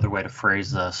think of another way to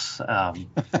phrase this.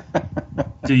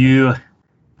 Do you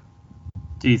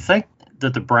think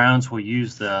that the Browns will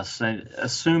use this,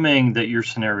 assuming that your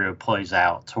scenario plays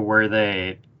out to where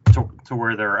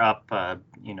they're up,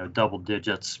 double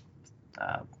digits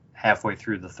halfway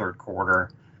through the third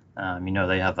quarter?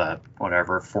 They have a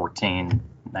 14,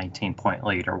 19-point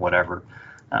lead or whatever,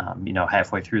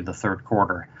 halfway through the third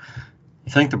quarter.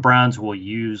 You think the Browns would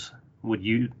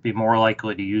you be more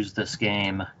likely to use this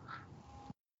game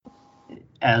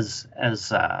as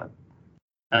a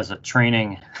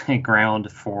training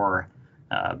ground for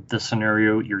the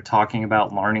scenario you're talking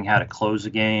about, learning how to close a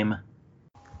game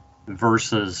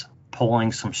versus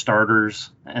pulling some starters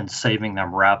and saving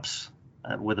them reps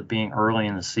with it being early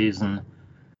in the season?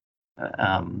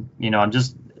 I'm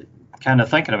just kind of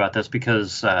thinking about this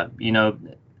because,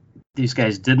 these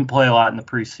guys didn't play a lot in the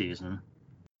preseason.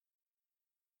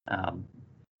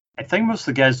 I think most of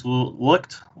the guys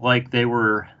looked like they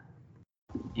were,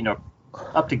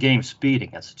 up to game speed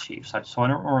against the Chiefs. So I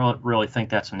don't really think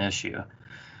that's an issue.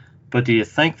 But do you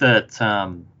think that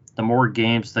the more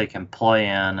games they can play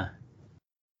in,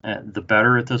 the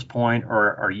better at this point?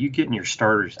 Or are you getting your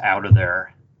starters out of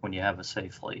there when you have a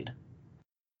safe lead?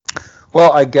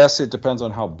 Well, I guess it depends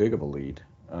on how big of a lead.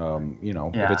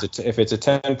 If it's a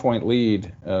 10-point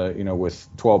lead, with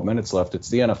 12 minutes left, it's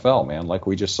the NFL, man. Like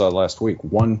we just saw last week,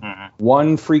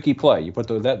 one freaky play. You put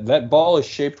that ball is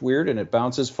shaped weird and it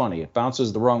bounces funny. It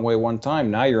bounces the wrong way one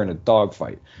time. Now you're in a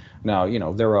dogfight. Now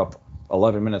they're up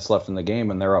 11 minutes left in the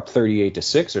game and they're up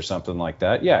 38-6 or something like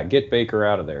that. Yeah, get Baker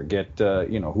out of there. Get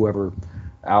whoever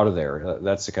out of there.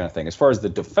 That's the kind of thing. As far as the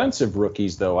defensive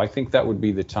rookies, though, I think that would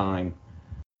be the time.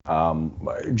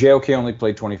 JOK only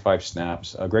played 25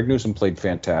 snaps. Greg Newsome played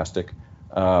fantastic.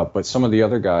 But some of the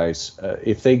other guys,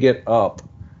 if they get up,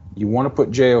 you want to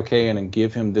put JOK in and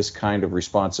give him this kind of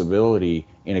responsibility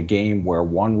in a game where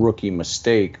one rookie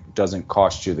mistake doesn't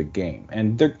cost you the game.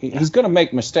 And he's going to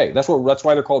make mistakes. That's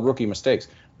why they're called rookie mistakes.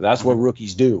 That's what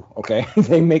rookies do. Okay,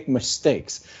 they make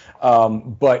mistakes.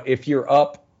 But if you're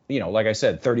up, like I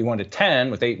said,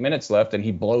 31-10 with 8 minutes left, and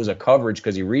he blows a coverage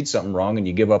because he reads something wrong, and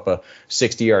you give up a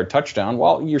 60-yard touchdown,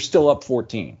 well, you're still up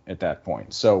 14 at that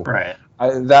point. So right.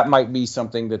 That might be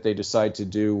something that they decide to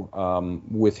do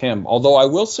with him. Although I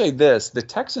will say this, the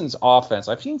Texans offense,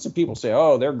 I've seen some people say,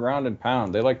 oh, they're ground and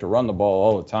pound. They like to run the ball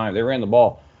all the time. They ran the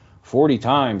ball 40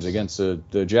 times against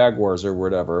the Jaguars or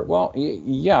whatever. Well,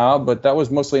 yeah, but that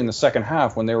was mostly in the second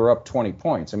half when they were up 20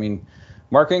 points. I mean,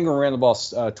 Mark Ingram ran the ball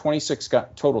 26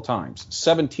 total times.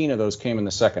 17 of those came in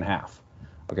the second half.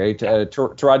 Okay,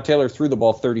 Tyrod Taylor threw the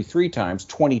ball 33 times.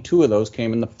 22 of those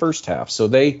came in the first half. So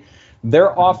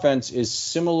their offense is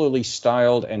similarly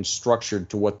styled and structured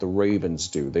to what the Ravens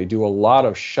do. They do a lot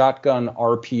of shotgun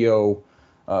RPO,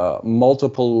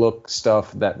 multiple look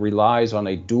stuff that relies on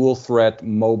a dual threat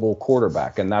mobile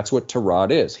quarterback. And that's what Tyrod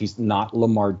is. He's not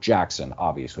Lamar Jackson,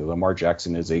 obviously. Lamar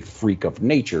Jackson is a freak of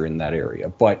nature in that area.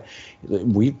 But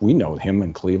we know him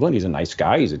in Cleveland. He's a nice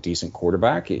guy. He's a decent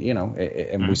quarterback.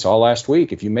 And we saw last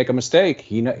week, if you make a mistake,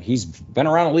 he's been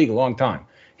around the league a long time.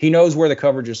 He knows where the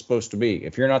coverage is supposed to be.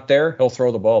 If you're not there, he'll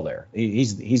throw the ball there.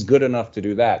 He's good enough to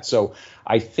do that. So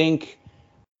I think,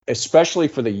 especially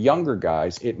for the younger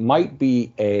guys, it might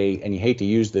be and you hate to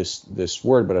use this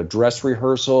word, but a dress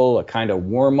rehearsal, a kind of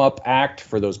warm-up act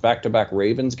for those back-to-back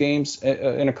Ravens games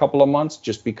in a couple of months,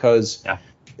 just because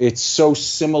it's so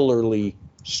similarly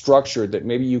structured that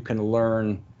maybe you can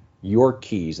learn your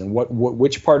keys and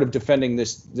which part of defending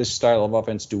this style of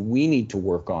offense do we need to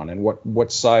work on, and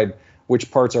what side, which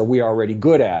parts are we already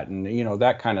good at, and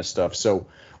that kind of stuff. So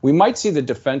we might see the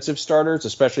defensive starters,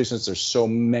 especially since there's so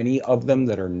many of them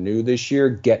that are new this year,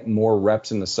 get more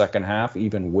reps in the second half,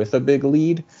 even with a big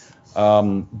lead.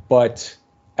 But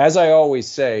as I always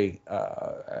say,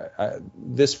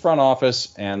 this front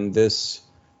office and this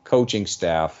coaching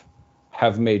staff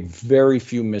have made very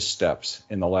few missteps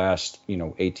in the last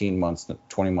 18 months,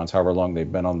 20 months, however long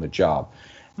they've been on the job.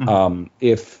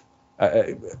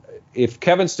 If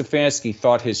Kevin Stefanski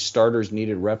thought his starters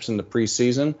needed reps in the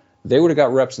preseason, they would have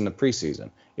got reps in the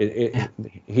preseason.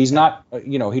 He's not,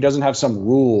 he doesn't have some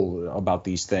rule about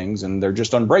these things and they're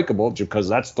just unbreakable because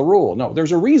that's the rule. No,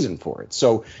 there's a reason for it.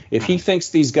 So if he thinks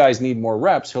these guys need more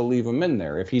reps, he'll leave them in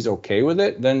there. If he's okay with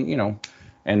it, then,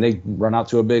 and they run out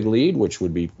to a big lead, which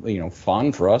would be,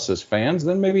 fun for us as fans,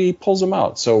 then maybe he pulls them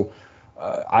out. So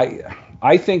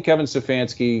I think Kevin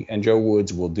Stefanski and Joe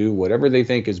Woods will do whatever they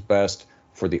think is best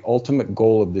for the ultimate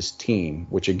goal of this team,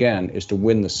 which, again, is to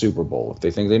win the Super Bowl. If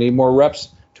they think they need more reps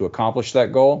to accomplish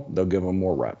that goal, they'll give them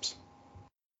more reps.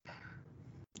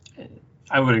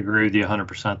 I would agree with you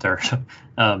 100% there.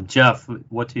 Jeff,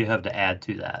 what do you have to add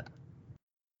to that?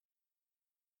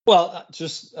 Well,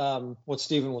 just what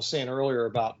Stephen was saying earlier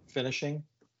about finishing.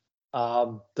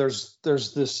 There's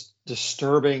this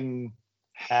disturbing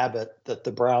habit that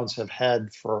the Browns have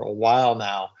had for a while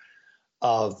now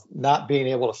of not being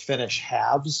able to finish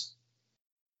halves.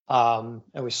 And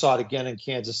we saw it again in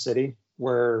Kansas City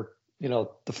where, the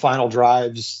final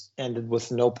drives ended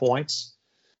with no points.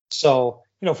 So,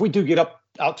 if we do get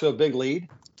out to a big lead,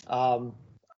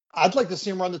 I'd like to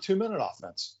see him run the 2-minute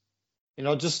offense.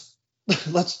 Just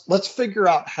let's figure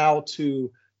out how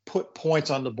to put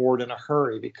points on the board in a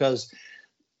hurry, because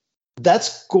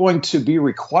that's going to be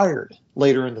required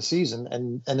later in the season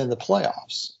and in the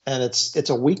playoffs. And it's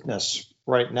a weakness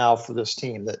right now for this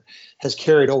team that has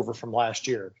carried over from last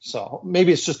year. So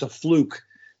maybe it's just a fluke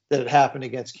that it happened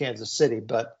against Kansas City,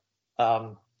 but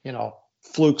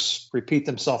flukes repeat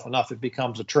themselves enough, it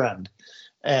becomes a trend.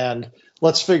 And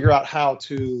let's figure out how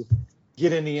to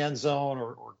get in the end zone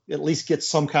or at least get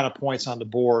some kind of points on the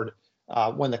board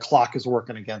when the clock is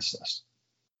working against us.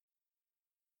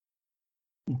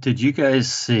 Did you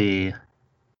guys see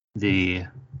the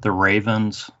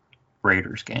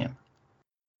Ravens-Raiders game?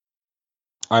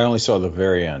 I only saw the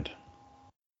very end.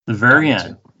 The very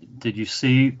end. Did you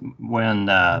see when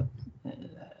I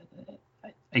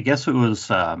guess it was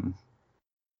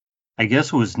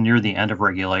near the end of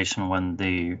regulation when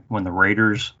the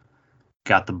Raiders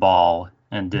got the ball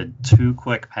and did 2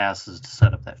 quick passes to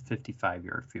set up that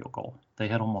 55-yard field goal. They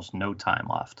had almost no time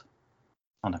left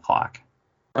on the clock.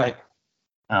 Right.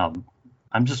 I'm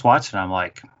just watching. I'm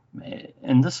like,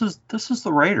 and this is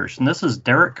the Raiders, and this is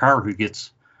Derek Carr, who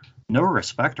gets no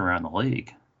respect around the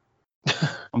league.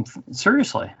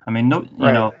 Seriously. I mean,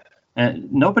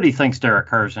 and nobody thinks Derek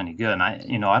Carr is any good. And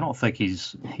I don't think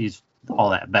he's all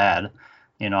that bad.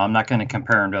 I'm not going to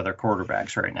compare him to other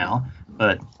quarterbacks right now,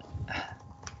 but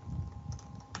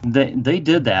they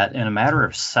did that in a matter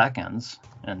of seconds,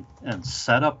 and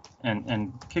set up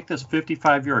and kick this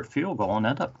 55-yard field goal and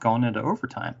end up going into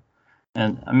overtime.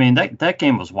 And I mean, that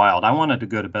game was wild. I wanted to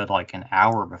go to bed like an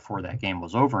hour before that game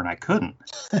was over, and I couldn't.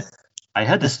 I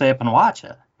had to stay up and watch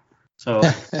it. So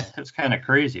it's kind of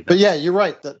crazy. But yeah, you're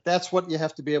right. That's what you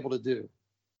have to be able to do.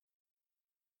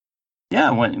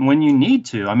 Yeah, when you need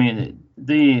to. I mean,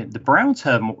 the Browns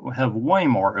have way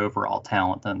more overall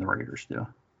talent than the Raiders do.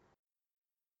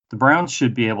 The Browns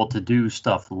should be able to do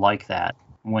stuff like that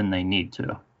when they need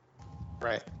to.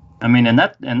 Right. I mean, and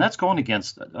that's going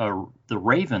against the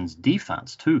Ravens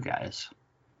defense too, guys,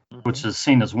 which is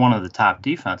seen as one of the top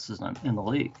defenses in the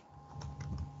league.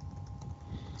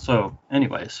 So,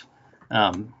 anyways,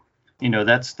 that's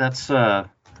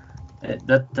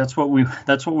what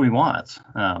we want.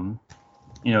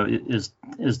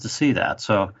 Is to see that.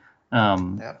 So,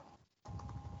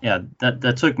 yeah,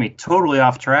 that took me totally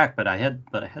off track, but I had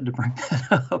to bring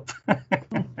that up.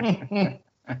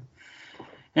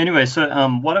 Anyway, so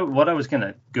what I was going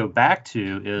to go back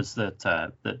to is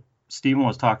that Stephen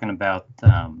was talking about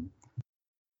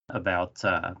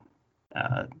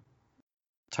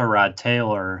Tyrod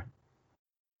Taylor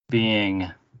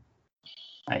being,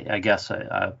 I guess,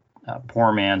 a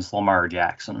poor man's Lamar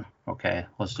Jackson. Okay,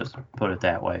 let's just put it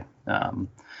that way.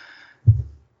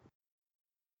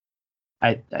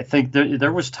 I think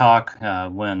there was talk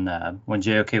when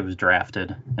JOK was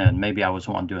drafted, and maybe I was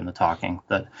the one doing the talking,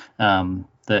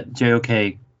 that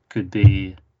JOK could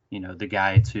be, the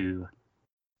guy to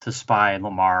spy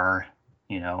Lamar,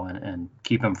 and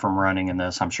keep him from running in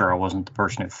this. I'm sure I wasn't the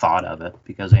person who thought of it,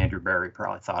 because Andrew Berry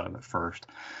probably thought of it first.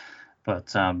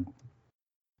 But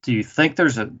do you think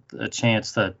there's a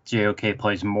chance that JOK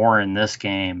plays more in this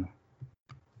game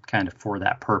kind of for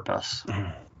that purpose?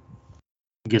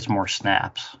 Gets more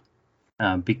snaps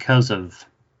because of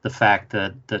the fact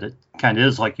that it kind of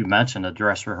is, like you mentioned, a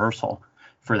dress rehearsal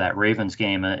for that Ravens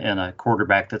game, and a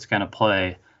quarterback that's going to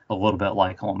play a little bit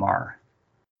like Lamar.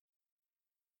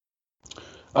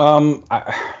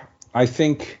 I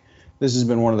think this has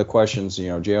been one of the questions.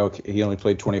 JOK, he only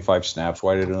played 25 snaps.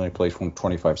 Why did he only play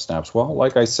 25 snaps? Well,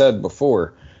 like I said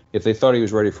before, if they thought he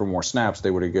was ready for more snaps, they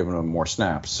would have given him more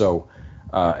snaps. So.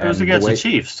 It was against the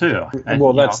Chiefs, too.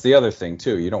 Well, that's the other thing,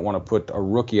 too. You don't want to put a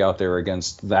rookie out there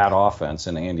against that offense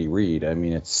and Andy Reid. I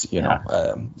mean, it's,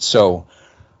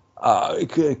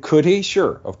 could he?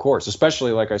 Sure, of course.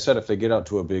 Especially, like I said, if they get out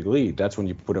to a big lead, that's when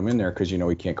you put him in there, because he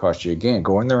can't cost you a game.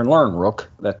 Go in there and learn, Rook.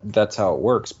 That's how it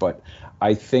works. But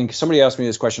I think somebody asked me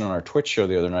this question on our Twitch show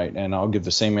the other night, and I'll give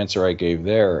the same answer I gave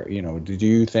there. Do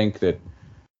you think that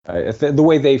the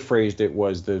way they phrased it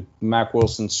was the Mack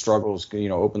Wilson struggles,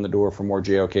 open the door for more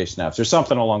JOK snaps, or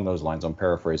something along those lines. I'm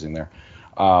paraphrasing there.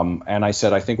 And I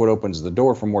said, I think what opens the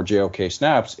door for more JOK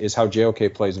snaps is how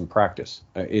JOK plays in practice.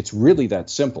 It's really that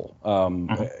simple.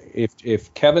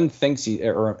 If Kevin thinks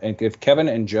if Kevin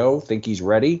and Joe think he's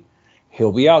ready,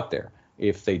 he'll be out there.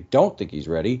 If they don't think he's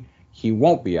ready, he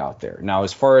won't be out there. Now,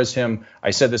 as far as him,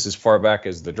 I said this as far back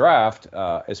as the draft,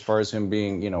 as far as him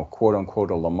being, quote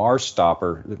unquote, a Lamar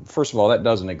stopper. First of all, that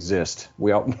doesn't exist.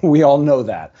 We all know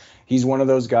that. He's one of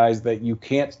those guys that you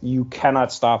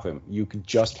cannot stop him. You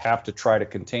just have to try to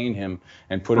contain him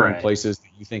and put him in places that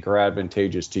you think are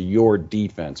advantageous to your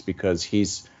defense, because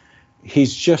he's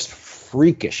just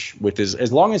freakish with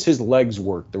as long as his legs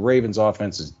work. The Ravens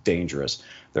offense is dangerous.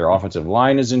 Their offensive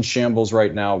line is in shambles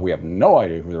right now. We have no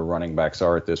idea who their running backs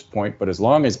are at this point, but as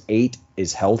long as 8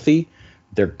 is healthy,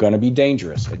 they're going to be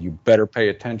dangerous, and you better pay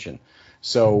attention.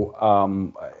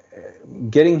 So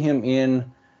getting him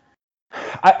in,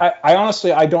 I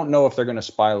honestly, I don't know if they're going to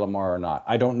spy Lamar or not.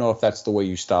 I don't know if that's the way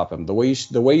you stop him. The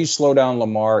way you slow down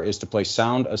Lamar is to play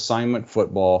sound assignment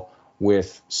football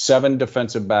with 7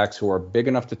 defensive backs who are big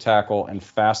enough to tackle and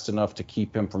fast enough to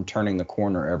keep him from turning the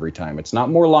corner every time. It's not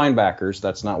more linebackers.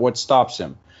 That's not what stops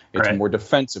him. It's more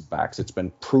defensive backs. It's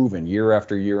been proven year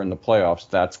after year in the playoffs.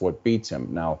 That's what beats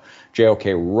him. Now,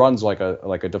 JOK runs like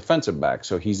a defensive back,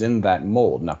 so he's in that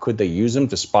mold. Now, could they use him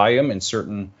to spy him in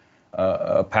certain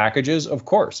packages? Of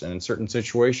course. And in certain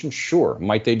situations, sure.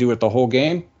 Might they do it the whole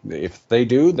game? If they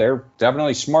do, they're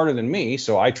definitely smarter than me,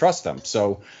 so I trust them.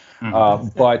 So.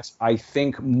 But I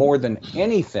think more than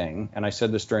anything, and I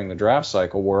said this during the draft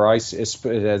cycle, as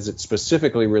it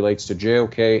specifically relates to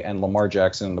JOK and Lamar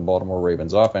Jackson and the Baltimore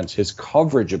Ravens offense, his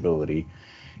coverage ability,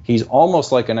 he's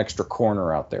almost like an extra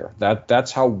corner out there.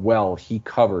 That's how well he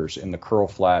covers in the curl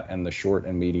flat and the short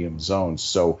and medium zones.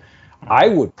 So I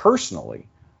would personally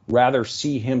rather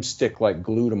see him stick like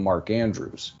glue to Mark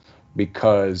Andrews.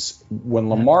 Because when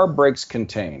Lamar breaks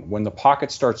contain, when the pocket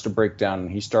starts to break down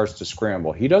and he starts to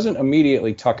scramble, he doesn't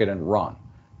immediately tuck it and run.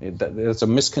 That's a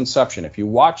misconception. If you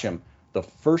watch him, the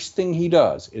first thing he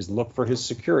does is look for his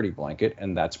security blanket,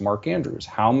 and that's Mark Andrews.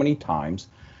 How many times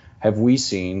have we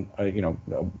seen,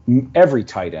 every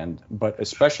tight end, but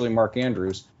especially Mark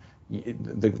Andrews,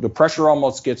 the pressure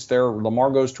almost gets there.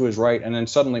 Lamar goes to his right, and then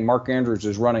suddenly Mark Andrews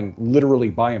is running literally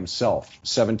by himself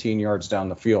 17 yards down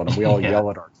the field, and we all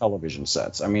yell at our television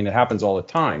sets. I mean, it happens all the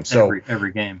time. So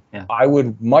every game. Yeah. I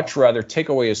would much rather take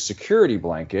away his security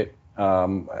blanket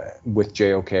with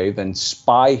JOK than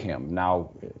spy him. Now,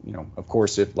 of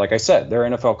course, if, like I said, they're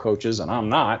NFL coaches and I'm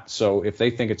not, so if they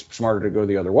think it's smarter to go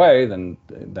the other way, then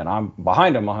I'm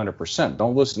behind them 100%.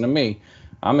 Don't listen to me.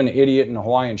 I'm an idiot in a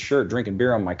Hawaiian shirt drinking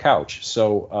beer on my couch.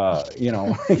 So,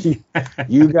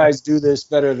 you guys do this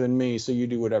better than me, so you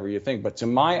do whatever you think. But to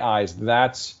my eyes,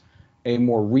 that's a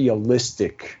more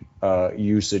realistic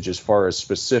usage as far as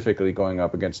specifically going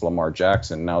up against Lamar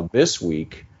Jackson. Now, this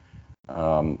week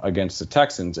against the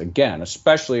Texans, again,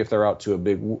 especially if they're out to a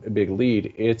big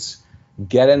lead, it's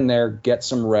get in there, get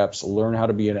some reps, learn how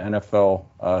to be an NFL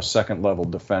second-level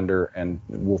defender, and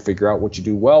we'll figure out what you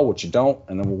do well, what you don't,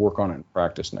 and then we'll work on it in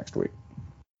practice next week.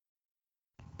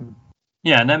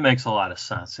 Yeah, and that makes a lot of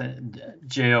sense.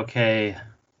 JOK,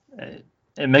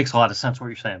 it makes a lot of sense what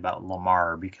you're saying about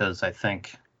Lamar, because I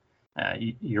think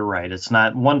you're right. It's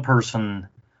not one person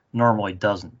normally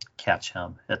doesn't catch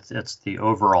him. It's the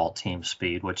overall team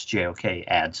speed, which JOK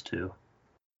adds to.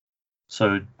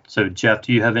 So Jeff,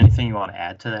 do you have anything you want to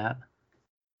add to that?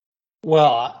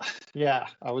 Well, yeah,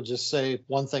 I would just say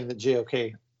one thing that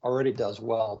JOK already does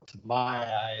well, to my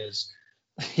eye, is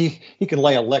he can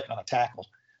lay a lick on a tackle.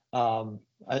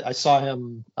 I saw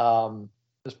him. It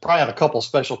was probably on a couple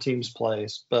special teams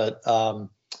plays, but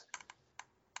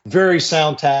very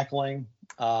sound tackling.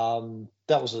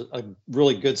 That was a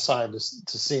really good sign to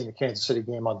see in the Kansas City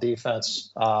game on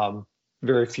defense.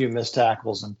 Very few missed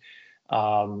tackles, and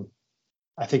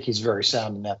I think he's very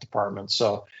sound in that department.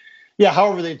 So, yeah,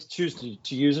 however they choose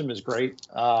to use him is great.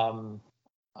 I'm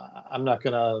not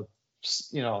going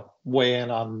to, weigh in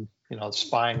on,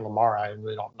 spying Lamar. I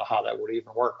really don't know how that would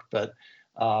even work, but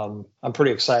I'm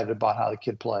pretty excited about how the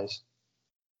kid plays.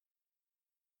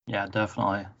 Yeah,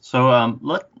 definitely. So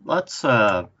let's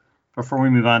before we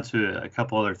move on to a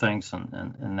couple other things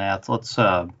and that,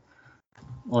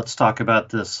 let's talk about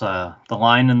this. The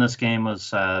line in this game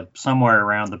was somewhere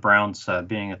around the Browns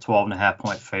being a 12.5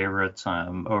 point favorite.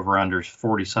 Over under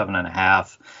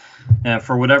 47.5. And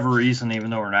for whatever reason, even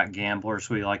though we're not gamblers,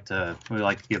 we like to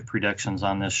give predictions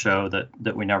on this show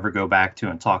that we never go back to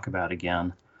and talk about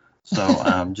again.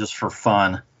 So just for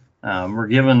fun, we're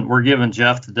giving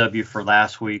Jeff the W for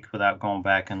last week without going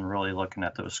back and really looking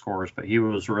at those scores, but he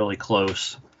was really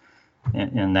close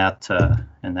in that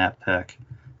pick.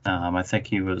 I think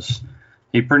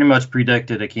he pretty much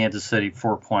predicted a Kansas City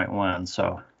 4-point win.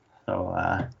 So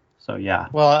yeah.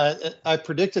 Well, I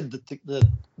predicted that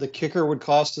the kicker would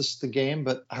cost us the game,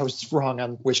 but I was wrong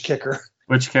on which kicker.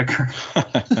 Which kicker?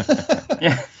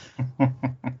 Yeah.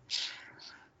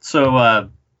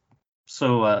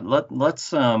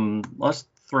 Let's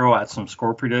throw out some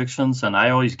score predictions, and I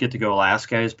always get to go last,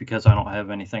 guys, because I don't have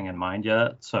anything in mind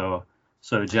yet. So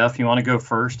Jeff, you want to go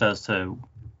first as to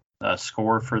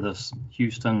score for this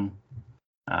Houston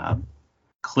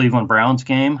Cleveland Browns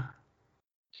game?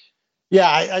 Yeah,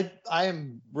 I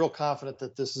am real confident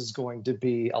that this is going to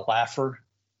be a laugher.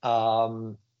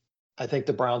 I think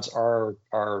the Browns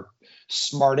are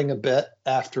smarting a bit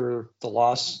after the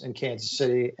loss in Kansas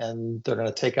City, and they're going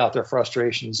to take out their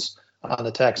frustrations on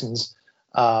the Texans.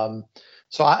 So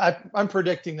I'm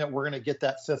predicting that we're going to get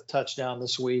that fifth touchdown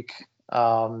this week,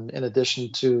 in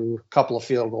addition to a couple of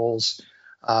field goals.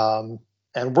 And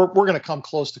we're going to come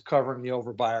close to covering the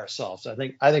over by ourselves. I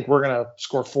think we're going to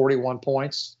score 41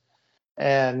 points.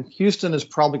 And Houston is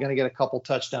probably going to get a couple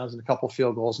touchdowns and a couple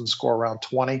field goals and score around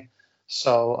 20.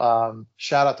 So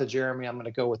shout out to Jeremy. I'm going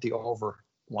to go with the over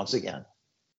once again.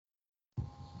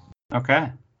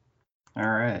 Okay. All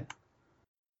right.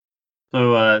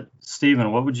 So,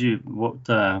 Steven,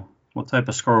 what type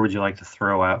of score would you like to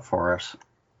throw out for us?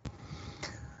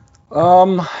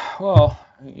 Well,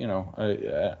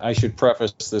 I should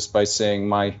preface this by saying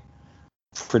my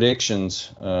predictions,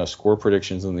 score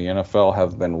predictions in the NFL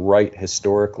have been right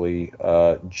historically,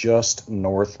 just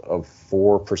north of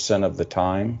 4% of the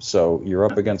time. So you're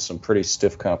up against some pretty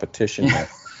stiff competition here.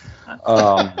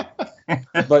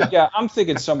 But yeah, I'm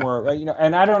thinking somewhere,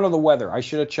 and I don't know the weather. I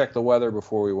should have checked the weather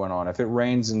before we went on. If it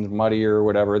rains and muddy or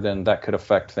whatever, then that could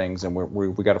affect things. And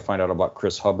we got to find out about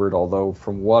Chris Hubbard. Although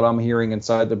from what I'm hearing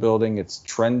inside the building, it's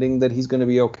trending that he's going to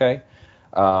be okay.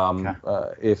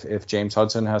 If James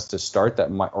Hudson has to start,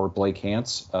 that might, or Blake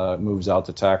Hance moves out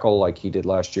to tackle like he did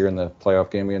last year in the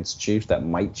playoff game against the Chiefs, that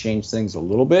might change things a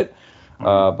little bit.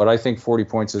 But I think 40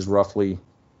 points is roughly,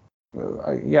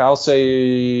 I'll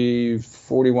say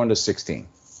 41-16.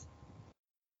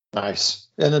 Nice.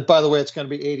 And then, by the way, it's going to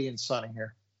be 80 and sunny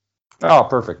here. Oh,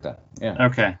 perfect then. Yeah.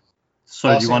 Okay.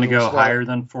 So do you want to go higher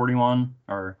than 41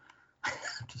 or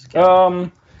just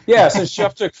kidding? Yeah, since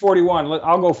Jeff took 41,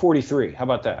 I'll go 43. How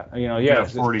about that?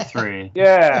 43.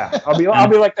 Yeah, I'll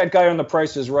be like that guy on The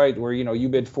Price is Right, where you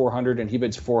bid 400 and he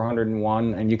bids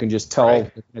 401, and you can just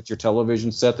tell at your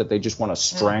television set that they just want to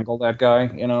strangle that guy.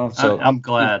 So I'm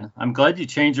glad you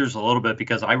changed yours a little bit,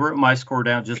 because I wrote my score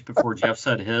down just before Jeff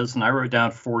said his, and I wrote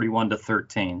down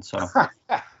 41-13.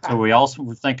 So we also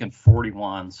were thinking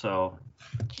 41. So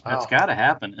that's got to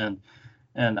happen.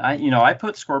 And I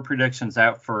put score predictions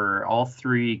out for all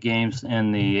 3 games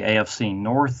in the AFC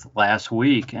North last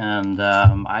week, and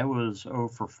I was 0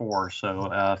 for 4. So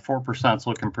 4% is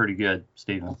looking pretty good,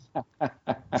 Steven.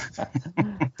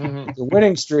 The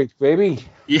winning streak, baby.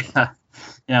 Yeah,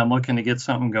 I'm looking to get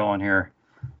something going here.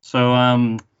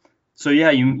 So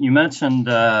you mentioned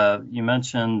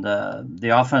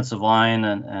the offensive line,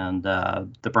 and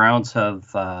the Browns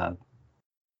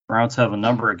have a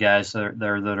number of guys that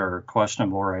are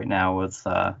questionable right now, with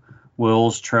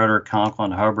Wills, Treader,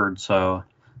 Conklin, Hubbard. So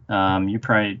you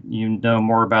probably know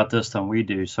more about this than we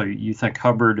do. So you think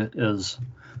Hubbard is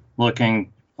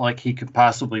looking like he could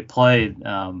possibly play?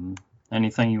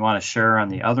 Anything you want to share on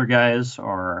the other guys,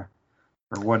 or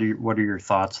what are your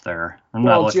thoughts there? I'm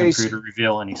not looking for you to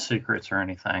reveal any secrets or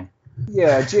anything.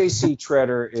 Yeah, J.C.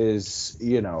 Treader is,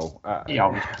 he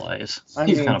always plays. I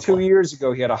mean, 2 years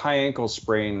ago, he had a high ankle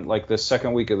sprain like the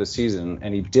second week of the season,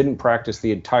 and he didn't practice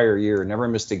the entire year, never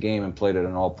missed a game, and played at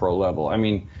an all-pro level. I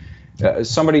mean,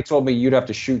 somebody told me you'd have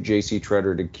to shoot J.C.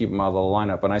 Treader to keep him out of the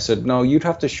lineup, and I said, no, you'd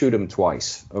have to shoot him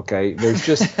twice, okay? There's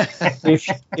just,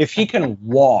 if he can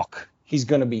walk, he's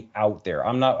going to be out there.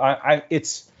 I'm not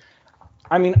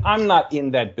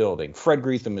in that building. Fred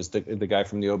Greetham is the guy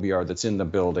from the OBR that's in the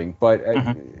building. But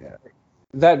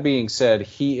that being said,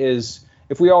 he is,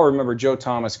 if we all remember, Joe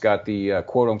Thomas got the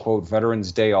quote-unquote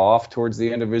Veterans Day off towards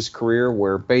the end of his career,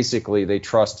 where basically they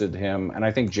trusted him. And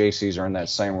I think JC's are in that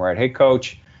same right. Hey,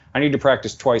 coach, I need to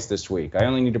practice twice this week. I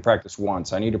only need to practice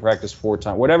once. I need to practice 4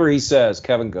 times. Whatever he says,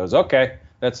 Kevin goes, okay,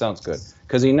 that sounds good.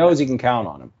 Because he knows he can count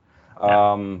on him.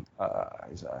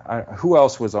 Who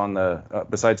else was on the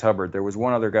besides Hubbard? There was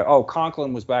one other guy. Oh,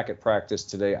 Conklin was back at practice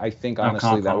today. I think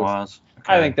honestly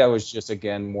I think that was just,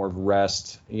 again, more of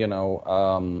rest. I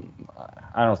don't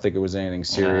think it was anything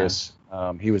serious.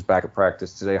 He was back at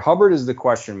practice today. Hubbard is the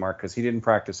question mark because he didn't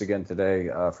practice again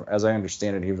today. As I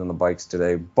understand it, he was on the bikes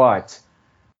today. But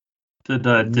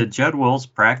did Jed Wills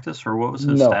practice, or what was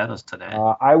his status today?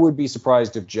 I would be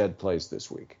surprised if Jed plays this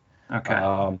week.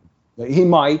 Okay. He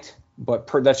might. But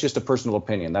that's just a personal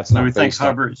opinion. That's not based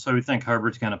on. So we think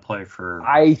Hubbard's going to play for.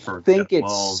 I think it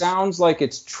sounds like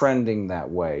it's trending that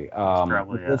way.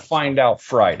 We'll find out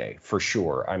Friday for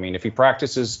sure. I mean, if he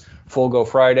practices full go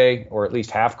Friday or at least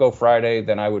half go Friday,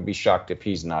 then I would be shocked if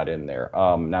he's not in there.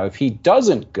 Now, if he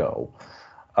doesn't go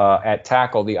at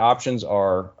tackle, the options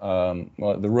are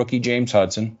the rookie James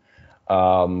Hudson.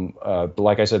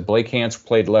 Like I said, Blake Hance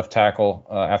played left tackle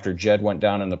after Jed went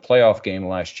down in the playoff game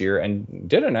last year and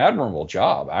did an admirable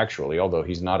job, actually, although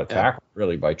he's not a tackle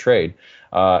really by trade.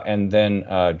 And then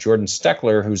Jordan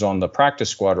Steckler, who's on the practice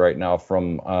squad right now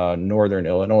from Northern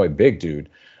Illinois, big dude.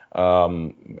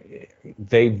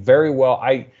 They very well.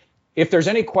 If there's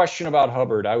any question about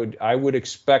Hubbard, I would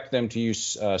expect them to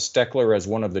use Steckler as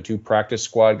one of the 2 practice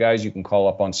squad guys you can call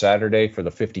up on Saturday for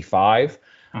the 55.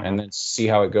 And then see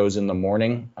how it goes in the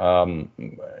morning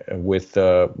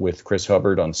with Chris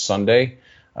Hubbard on Sunday.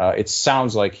 It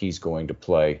sounds like he's going to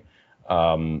play.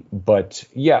 But,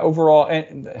 yeah, overall,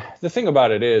 and the thing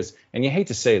about it is, and you hate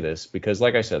to say this because,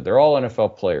 like I said, they're all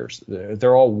NFL players.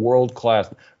 They're all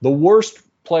world-class. The worst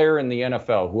player in the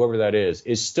NFL, whoever that is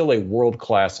still a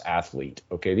world-class athlete.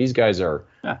 Okay, these guys are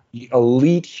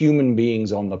elite human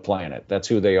beings on the planet. That's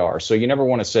who they are. So you never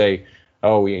want to say,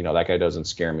 oh, that guy doesn't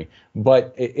scare me.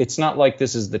 But it's not like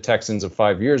this is the Texans of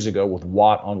 5 years ago with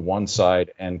Watt on one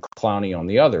side and Clowney on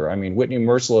the other. I mean, Whitney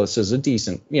Merciless is a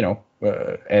decent,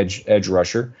 edge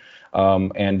rusher.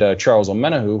 And Charles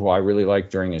Omenihu, who I really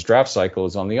liked during his draft cycle,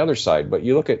 is on the other side. But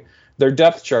you look at their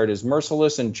depth chart is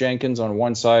Merciless and Jenkins on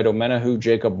one side, Omenihu,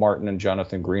 Jacob Martin, and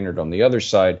Jonathan Greenard on the other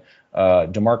side.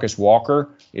 DeMarcus Walker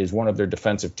is one of their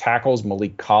defensive tackles,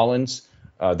 Malik Collins.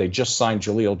 They just signed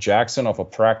Jaleel Jackson off a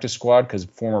practice squad because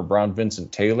former Brown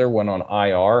Vincent Taylor went on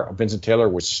IR. Vincent Taylor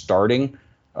was starting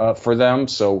for them.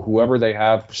 So whoever they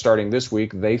have starting this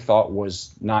week, they thought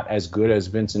was not as good as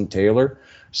Vincent Taylor.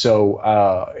 So,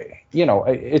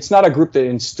 it's not a group that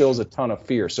instills a ton of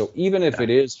fear. So even if it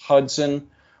is Hudson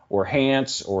or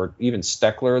Hance or even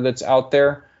Steckler that's out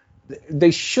there,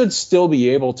 they should still be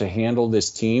able to handle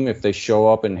this team if they show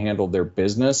up and handle their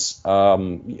business.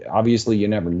 Obviously, you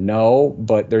never know,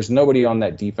 but there's nobody on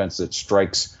that defense that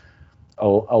strikes a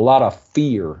lot of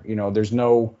fear. There's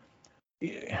no.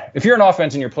 If you're an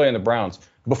offense and you're playing the Browns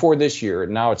before this year,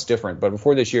 now it's different, but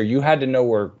before this year, you had to know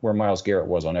where Myles Garrett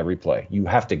was on every play. You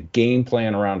have to game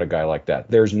plan around a guy like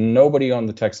that. There's nobody on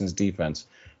the Texans defense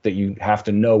that you have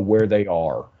to know where they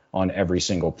are on every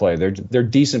single play. They're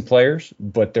decent players,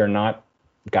 but they're not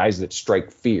guys that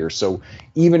strike fear. So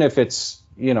even if it's,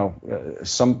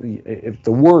 if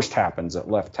the worst happens at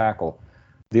left tackle,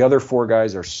 the other four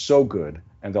guys are so good,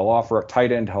 and they'll offer a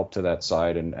tight end help to that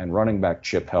side and running back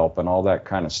chip help and all that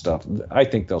kind of stuff. I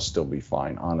think they'll still be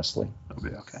fine, honestly. They'll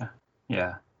be okay.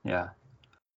 Yeah.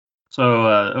 So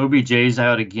OBJ's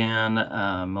out again.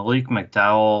 Malik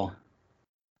McDowell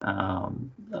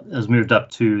has moved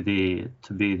up to be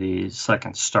the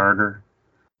second starter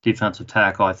defensive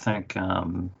tackle. I think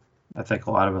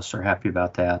a lot of us are happy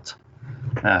about that.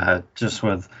 Just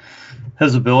with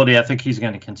his ability, I think he's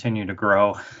going to continue to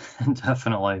grow,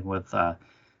 definitely with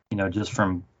just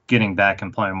from getting back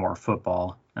and playing more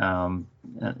football. And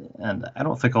I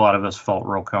don't think a lot of us felt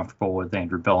real comfortable with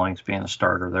Andrew Billings being a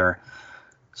starter there.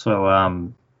 So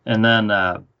and then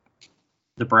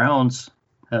the Browns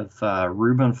have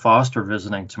Reuben Foster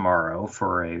visiting tomorrow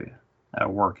for a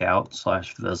workout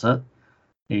 / visit.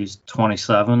 He's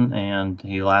 27 and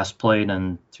he last played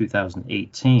in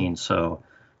 2018. So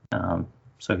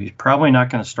he's probably not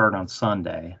going to start on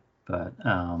Sunday, but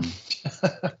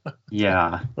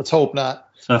yeah. Let's hope not.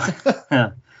 So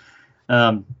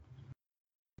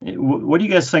what do you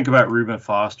guys think about Reuben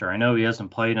Foster? I know he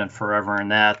hasn't played in forever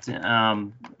and that.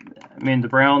 The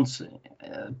Browns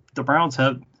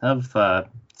have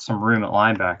some room at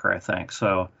linebacker, I think.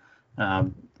 So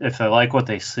if they like what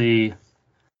they see,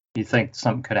 you think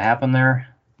something could happen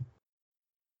there?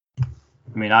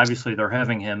 Obviously they're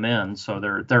having him in, so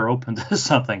they're open to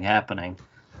something happening.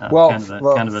 From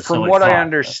what I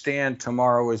understand,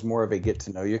 tomorrow is more of a get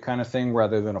to know you kind of thing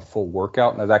rather than a full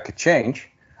workout. Now that could change,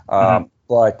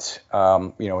 but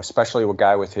especially a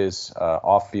guy with his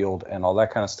off field and all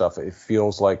that kind of stuff, it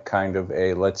feels like kind of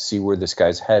a let's see where this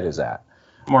guy's head is at.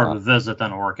 More of a visit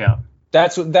than a workout.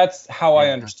 That's how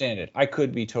I understand it. I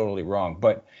could be totally wrong,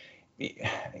 but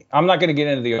I'm not going to get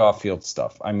into the off-field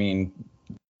stuff.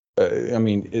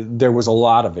 There was a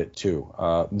lot of it too.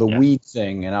 Weed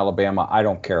thing in Alabama, I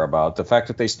don't care about. The fact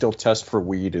that they still test for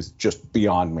weed is just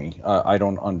beyond me. I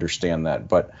don't understand that.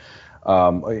 But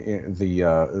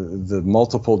the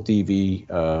multiple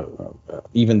DV,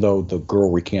 even though the girl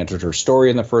recanted her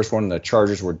story in the first one, the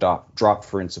charges were dropped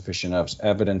for insufficient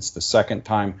evidence the second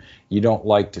time. You don't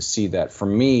like to see that. For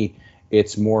me,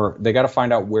 it's more they got to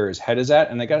find out where his head is at,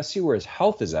 and they got to see where his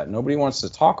health is at. Nobody wants to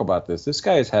talk about this. This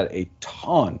guy has had a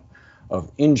ton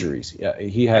of injuries.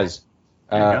 He has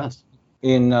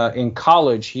in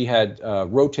college he had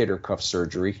rotator cuff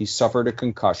surgery. He suffered a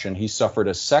concussion. He suffered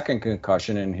a second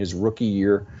concussion in his rookie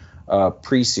year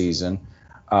preseason.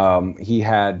 He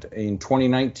had in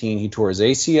 2019 he tore his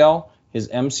ACL, his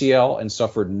MCL, and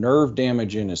suffered nerve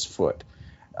damage in his foot.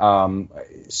 He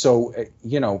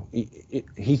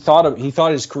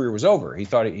thought his career was over. He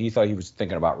thought he was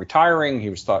thinking about retiring. He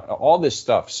was thought all this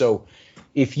stuff. So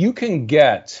if you can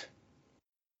get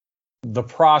the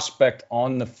prospect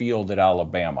on the field at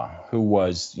Alabama, who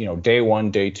was, day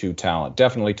one, day two talent,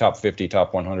 definitely top 50,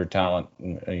 top 100 talent,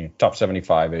 top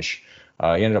 75-ish. He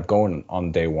ended up going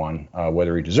on day one.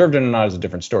 Whether he deserved it or not is a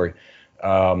different story.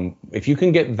 If you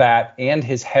can get that and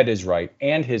his head is right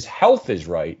and his health is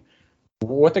right,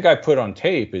 what the guy put on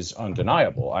tape is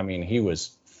undeniable. He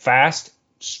was fast,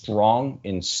 strong,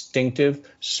 instinctive,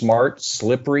 smart,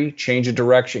 slippery, change of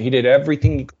direction. He did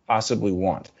everything you could possibly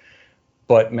want.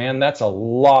 But, man, that's a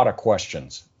lot of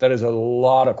questions. That is a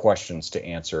lot of questions to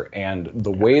answer. And the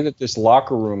way that this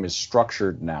locker room is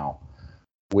structured now,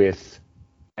 with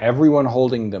everyone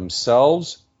holding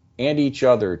themselves and each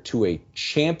other to a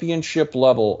championship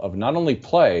level of not only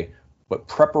play, but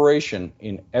preparation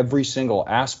in every single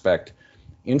aspect,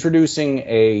 introducing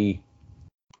a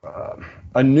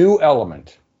new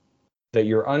element that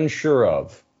you're unsure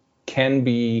of can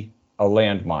be a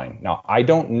landmine. Now, I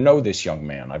don't know this young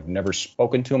man. I've never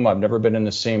spoken to him. I've never been in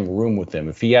the same room with him.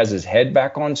 If he has his head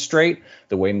back on straight,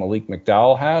 the way Malik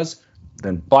McDowell has,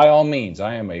 then by all means,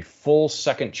 I am a full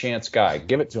second chance guy.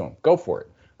 Give it to him. Go for it.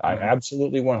 I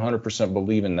absolutely 100%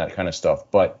 believe in that kind of stuff.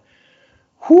 But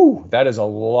whew, that is a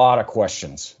lot of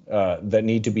questions that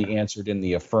need to be answered in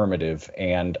the affirmative.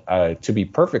 And to be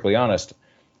perfectly honest,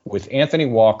 with Anthony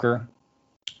Walker,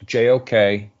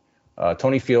 JOK,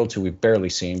 Tony Fields, who we've barely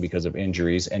seen because of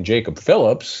injuries, and Jacob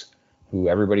Phillips, who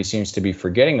everybody seems to be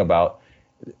forgetting about,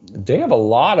 they have a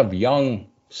lot of young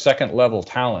second-level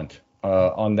talent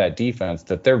on that defense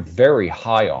that they're very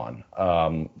high on.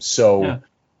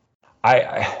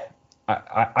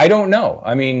 I don't know.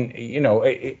 I mean,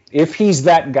 if he's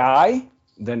that guy,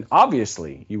 then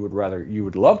obviously you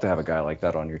would love to have a guy like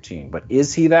that on your team. But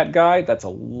is he that guy? That's a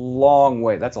long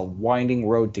way. That's a winding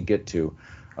road to get to.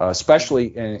 Especially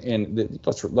in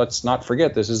let's not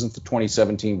forget, this isn't the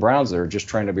 2017 Browns that are just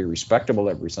trying to be respectable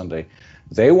every Sunday.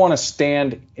 They want to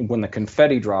stand when the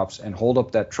confetti drops and hold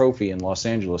up that trophy in Los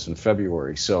Angeles in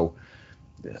February. So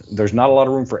there's not a lot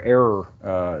of room for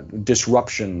error,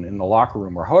 disruption in the locker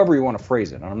room, or however you want to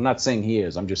phrase it. And I'm not saying he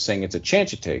is. I'm just saying it's a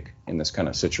chance you take in this kind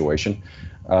of situation.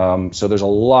 So there's a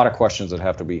lot of questions that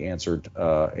have to be answered,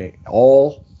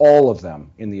 all of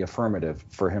them in the affirmative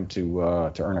for him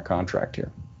to earn a contract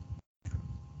here.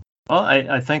 Well,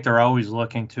 I think they're always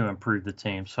looking to improve the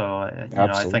team. So,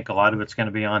 I think a lot of it's going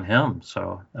to be on him.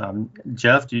 So,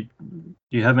 Jeff, do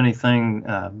you have anything?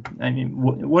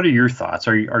 What are your thoughts?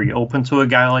 Are you open to a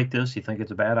guy like this? You think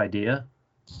it's a bad idea?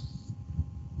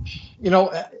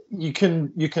 You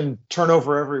can turn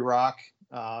over every rock.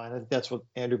 And I think that's what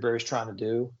Andrew Berry's trying to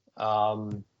do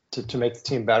to make the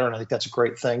team better. And I think that's a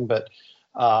great thing. But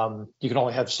you can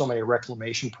only have so many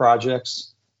reclamation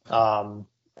projects.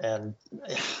 And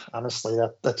honestly,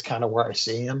 that's kind of where I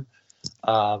see him.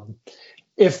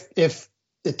 If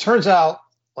it turns out,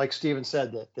 like Steven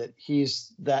said, that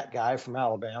he's that guy from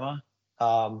Alabama,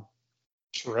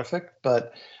 terrific.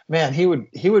 But man, he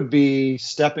would be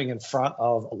stepping in front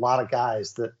of a lot of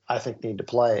guys that I think need to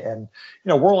play. And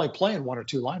we're only playing one or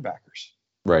two linebackers.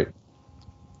 Right.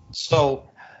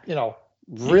 So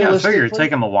realistically, I figure it'd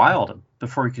take him a while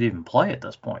before he could even play at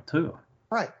this point, too.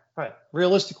 Right.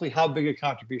 Realistically, how big a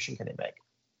contribution can he make?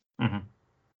 Mm-hmm.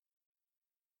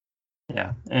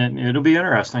 Yeah, and it'll be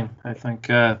interesting. I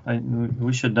think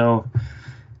we should know.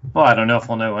 Well, I don't know if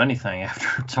we'll know anything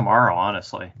after tomorrow,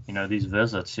 honestly. These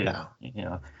visits,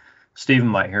 Stephen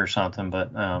might hear something,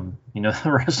 but the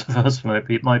rest of us might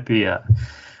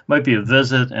be a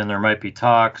visit, and there might be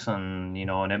talks, and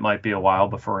and it might be a while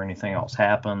before anything else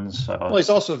happens. So. Well, he's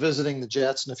also visiting the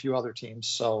Jets and a few other teams,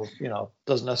 so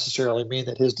doesn't necessarily mean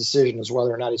that his decision is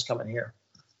whether or not he's coming here.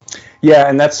 Yeah,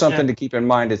 and that's something to keep in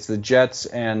mind. It's the Jets,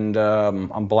 and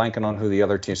I'm blanking on who the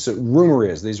other teams. So rumor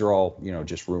is these are all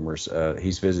just rumors.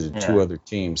 He's visited two other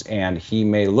teams, and he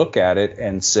may look at it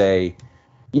and say,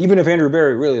 even if Andrew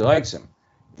Berry really likes him,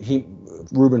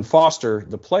 Reuben Foster,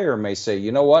 the player, may say,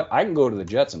 you know what, I can go to the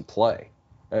Jets and play,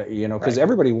 because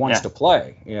everybody wants to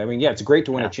play. It's great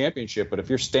to win a championship, but if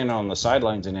you're standing on the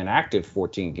sidelines and inactive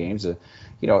 14 games,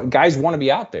 guys want to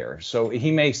be out there. So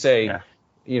he may say,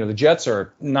 the Jets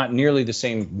are not nearly the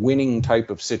same winning type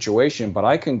of situation, but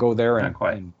I can go there and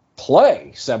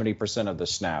play 70% of the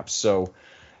snaps. So,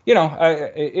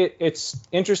 it's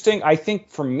interesting. I think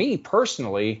for me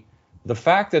personally, the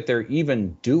fact that they're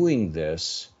even doing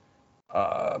this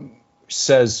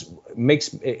sends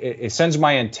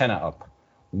my antenna up.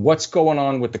 What's going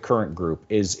on with the current group?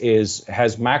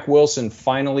 Has Mack Wilson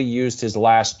finally used his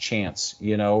last chance?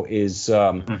 Have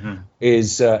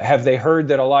they heard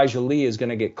that Elijah Lee is going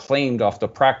to get claimed off the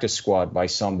practice squad by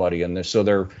somebody, and they're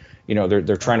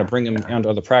trying to bring him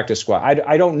onto the practice squad?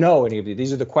 I don't know any of these.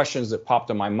 These are the questions that popped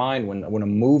in my mind when a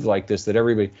move like this that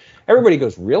everybody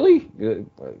goes, really?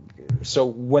 So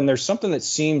when there's something that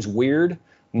seems weird,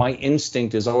 my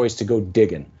instinct is always to go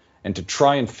digging and to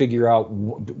try and figure out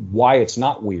why it's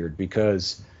not weird,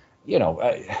 because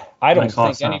I don't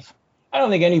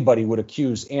think anybody would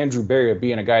accuse Andrew Berry of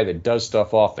being a guy that does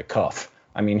stuff off the cuff.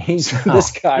 I mean,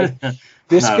 this guy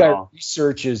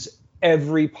researches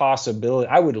every possibility.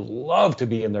 I would love to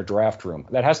be in their draft room.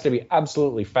 That has to be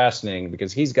absolutely fascinating,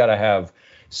 because he's got to have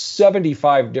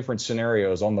 75 different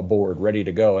scenarios on the board ready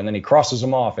to go, and then he crosses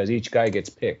them off as each guy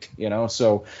gets picked.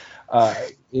 So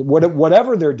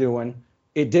whatever they're doing,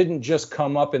 it didn't just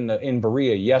come up in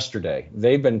Berea yesterday.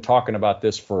 They've been talking about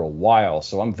this for a while,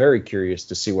 so I'm very curious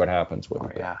to see what happens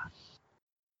with it.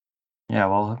 Yeah.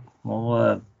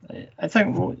 Well,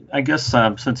 I guess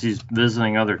since he's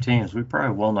visiting other teams, we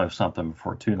probably will know something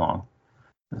before too long.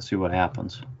 Let's see what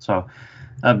happens. So,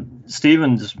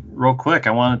 Stephen, just real quick,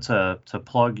 I wanted to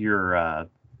plug your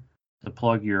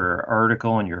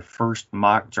article and your first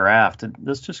mock draft. Did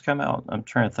this just come out? I'm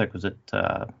trying to think. Was it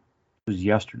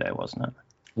yesterday, wasn't it?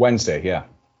 Wednesday, yeah.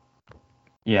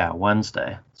 Yeah,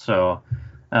 Wednesday. So,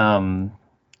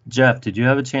 Jeff, did you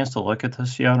have a chance to look at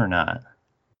this yet or not?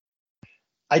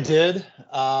 I did.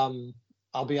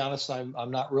 I'll be honest,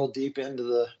 I'm not real deep into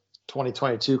the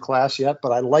 2022 class yet,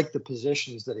 but I like the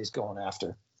positions that he's going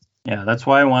after. Yeah, that's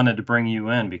why I wanted to bring you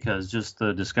in, because just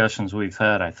the discussions we've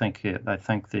had, I think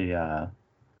the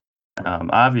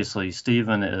obviously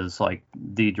Steven is like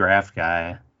the draft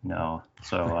guy,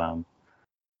 so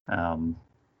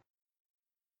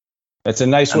That's a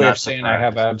nice I'm way of not saying I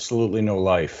have surprised. absolutely no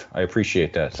life. I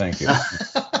appreciate that. Thank you.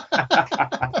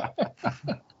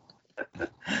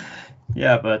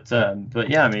 Yeah, but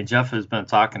yeah, I mean, Jeff has been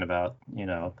talking about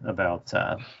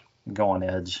going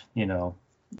edge,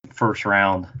 first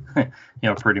round,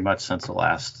 pretty much since the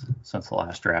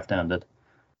last draft ended,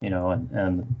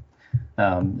 and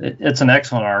it's an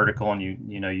excellent article, and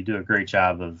you do a great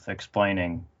job of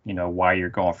explaining, why you're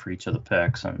going for each of the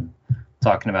picks and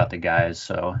talking about the guys.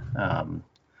 So, and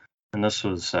this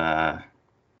was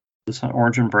this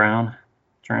orange and brown.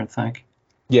 Trying to think.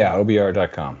 Yeah,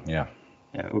 OBR.com. Yeah.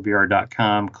 Yeah,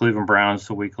 OBR.com. Cleveland Browns,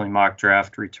 the weekly mock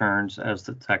draft returns as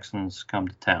the Texans come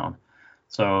to town.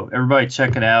 So everybody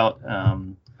check it out.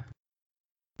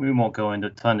 We won't go into a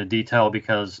ton of detail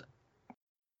because,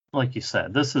 like you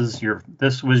said, this was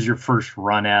your first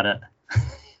run at it.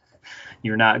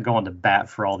 You're not going to bat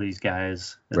for all these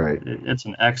guys. Right. It's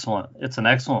an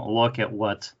excellent look at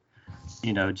what,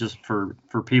 just for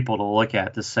people to look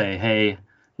at to say, hey,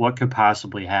 what could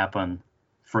possibly happen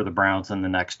for the Browns in the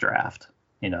next draft?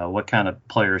 What kind of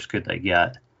players could they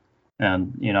get?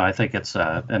 And, I think it's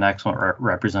an excellent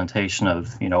representation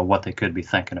of, what they could be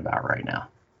thinking about right now.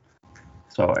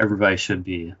 So everybody should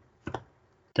be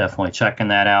definitely checking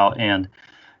that out. And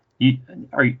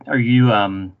are you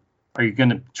going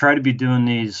to try to be doing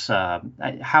these?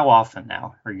 How often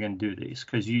now are you going to do these?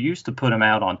 Because you used to put them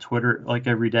out on Twitter like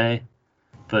every day,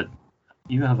 but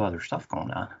you have other stuff going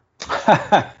on.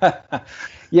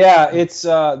 Yeah, it's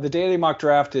the daily mock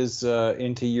draft is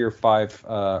into year 5,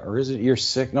 or is it year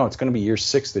 6? No, it's going to be year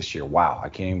 6 this year. Wow, I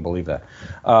can't even believe that.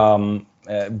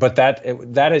 But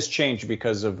that has changed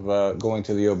because of going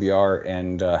to the OBR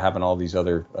and having all these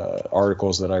other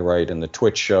articles that I write and the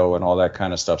Twitch show and all that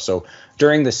kind of stuff. So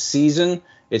during the season,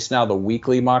 it's now the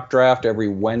weekly mock draft every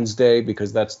Wednesday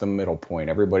because that's the middle point.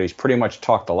 Everybody's pretty much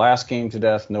talked the last game to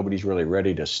death. Nobody's really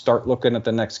ready to start looking at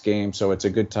the next game, so it's a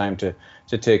good time to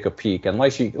take a peek. And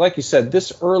like you said,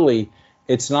 this early,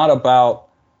 it's not about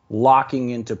locking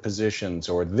into positions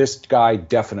or this guy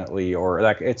definitely, or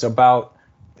like it's about,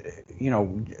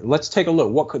 let's take a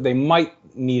look. They might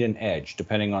need an edge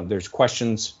depending on, there's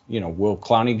questions, will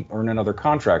Clowney earn another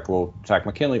contract? Will Takk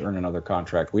McKinley earn another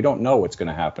contract? We don't know what's going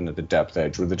to happen at the depth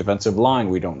edge. With the defensive line,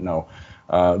 we don't know.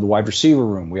 The wide receiver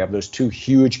room, we have those 2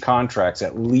 huge contracts.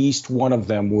 At least one of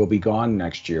them will be gone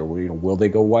next year. Will they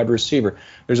go wide receiver?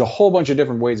 There's a whole bunch of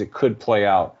different ways it could play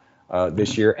out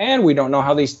this year, and we don't know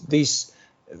how these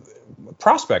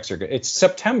prospects are good. It's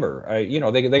September.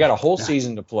 They got a whole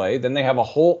season to play. Then they have a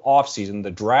whole off season.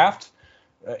 The draft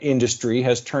industry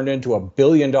has turned into $1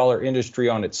 billion industry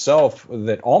on itself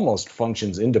that almost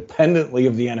functions independently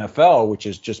of the NFL, which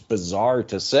is just bizarre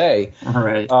to say.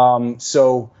 Right.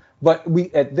 But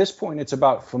at this point, it's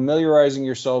about familiarizing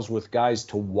yourselves with guys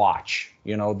to watch.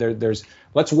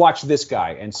 Let's watch this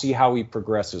guy and see how he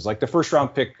progresses. Like the first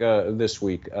round pick this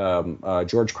week,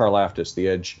 George Karlaftis, the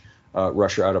edge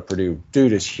rusher out of Purdue.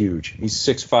 Dude is huge. He's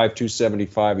 6'5",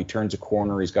 275. He turns a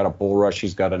corner. He's got a bull rush.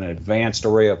 He's got an advanced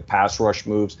array of pass rush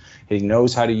moves. He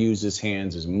knows how to use his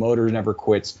hands. His motor never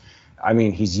quits. I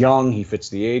mean, he's young. He fits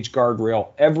the age guardrail.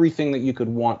 Everything that you could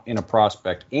want in a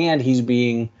prospect. And he's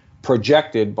being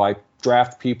projected by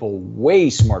draft people way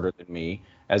smarter than me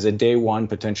as a day one,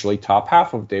 potentially top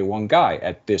half of day one guy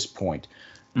at this point.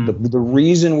 The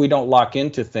reason we don't lock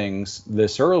into things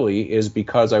this early is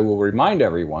because I will remind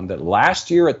everyone that last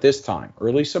year at this time,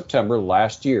 early September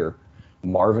last year,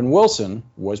 Marvin Wilson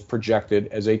was projected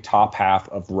as a top half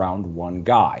of round 1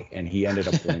 guy, and he ended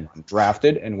up getting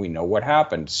undrafted, and we know what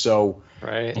happened. So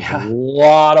right. A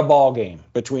lot of ball game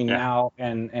between now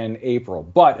and April.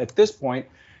 But at this point,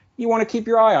 you want to keep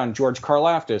your eye on George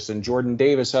Karlaftis and Jordan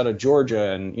Davis out of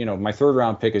Georgia. And, my 3rd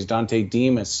round pick is Dante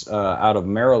Demas out of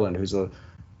Maryland, who's a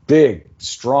big,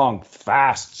 strong,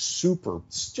 fast,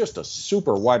 just a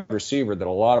super wide receiver that a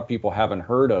lot of people haven't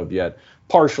heard of yet,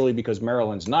 partially because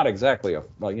Maryland's not exactly a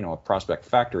prospect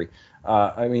factory.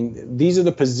 These are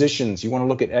the positions. You want to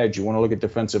look at edge. You want to look at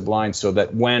defensive line so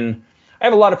that when I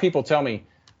have a lot of people tell me,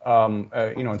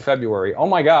 in February, oh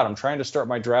my God, I'm trying to start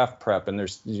my draft prep and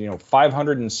there's,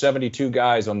 572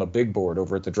 guys on the big board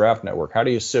over at the Draft Network. How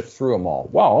do you sift through them all?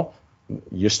 Well,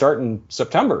 you start in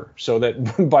September, so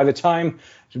that by the time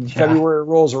February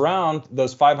rolls around,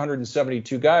 those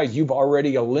 572 guys, you've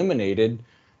already eliminated,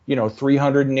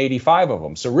 385 of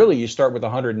them. So really, you start with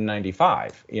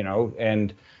 195,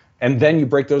 and then you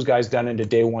break those guys down into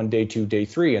day 1, day 2, day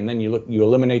 3, and then you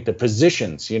eliminate the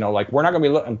positions. Like we're not going to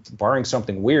be looking, barring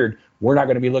something weird, we're not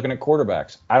going to be looking at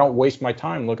quarterbacks. I don't waste my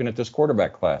time looking at this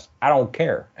quarterback class. I don't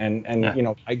care. And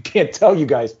I can't tell you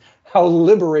guys how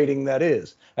liberating that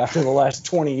is after the last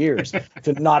 20 years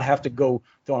to not have to go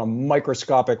on a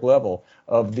microscopic level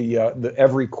of the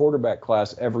every quarterback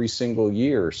class every single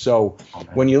year. So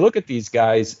when you look at these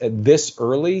guys this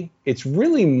early, it's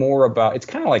really more about, it's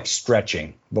kind of like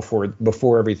stretching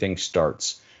before everything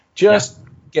starts. Just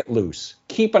get loose.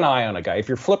 Keep an eye on a guy. If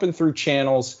you're flipping through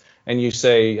channels and you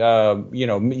say,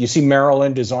 you see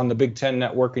Maryland is on the Big Ten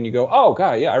Network, and you go, oh,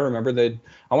 God, yeah, I remember that.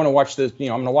 I want to watch this. I'm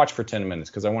going to watch for 10 minutes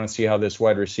because I want to see how this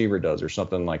wide receiver does or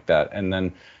something like that. And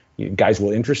then guys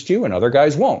will interest you and other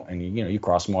guys won't. And, you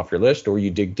cross them off your list or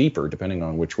you dig deeper, depending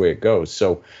on which way it goes.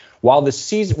 So while the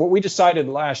season, what we decided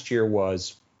last year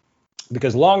was,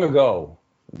 because long ago,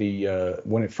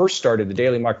 when it first started, the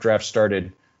daily mock draft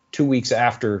started 2 weeks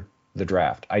after the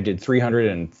draft. I did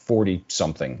 340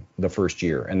 something the first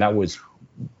year, and that was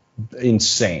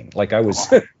insane. Like I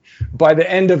was by the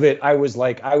end of it, I was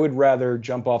like, I would rather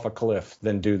jump off a cliff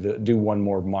than do one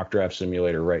more mock draft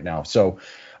simulator right now. So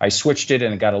I switched it,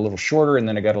 and it got a little shorter, and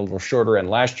then it got a little shorter. And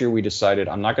last year we decided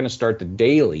I'm not going to start the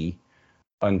daily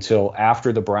until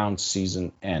after the Browns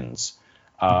season ends.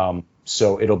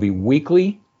 So it'll be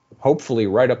weekly, hopefully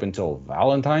right up until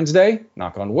Valentine's Day,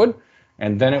 knock on wood.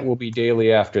 And then it will be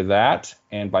daily after that.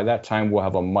 And by that time, we'll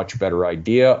have a much better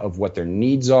idea of what their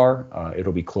needs are.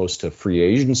 It'll be close to free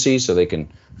agency, so they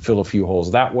can fill a few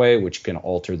holes that way, which can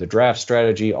alter the draft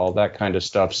strategy, all that kind of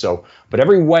stuff. So, but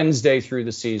every Wednesday through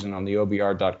the season on the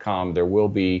OBR.com, there will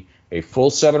be a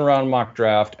full 7-round mock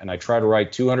draft. And I try to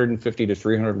write 250 to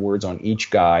 300 words on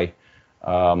each guy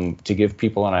to give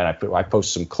people, and I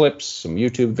post some clips, some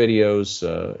YouTube videos,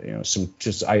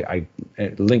 I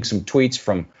link some tweets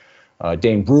from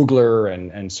Dane Brugler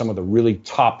and some of the really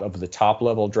top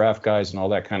level draft guys and all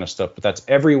that kind of stuff. But that's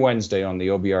every Wednesday on the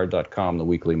OBR.com, the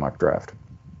weekly mock draft.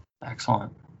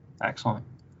 Excellent.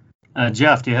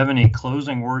 Jeff, do you have any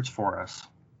closing words for us?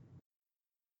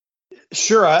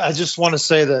 Sure. I just want to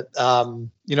say that,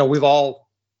 we've all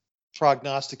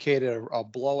prognosticated a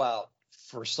blowout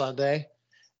for Sunday.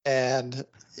 And,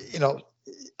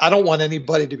 I don't want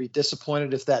anybody to be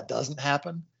disappointed if that doesn't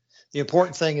happen. The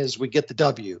important thing is we get the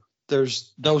W.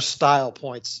 There's no style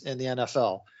points in the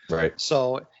NFL. Right.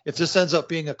 So if this ends up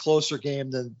being a closer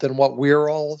game than what we're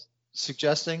all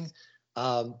suggesting,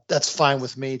 that's fine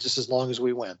with me, just as long as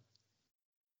we win.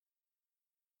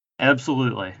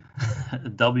 Absolutely. A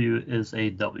W is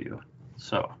a W.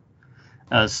 So,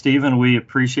 Stephen, we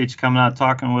appreciate you coming out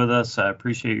talking with us. I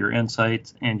appreciate your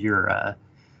insights and your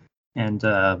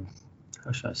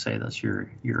how should I say this? Your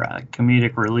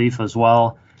comedic relief as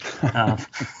well.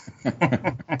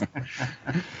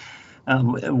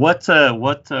 What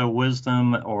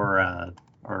wisdom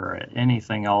or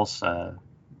anything else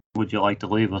would you like to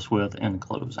leave us with in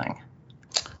closing?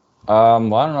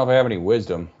 Well, I don't know if I have any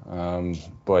wisdom,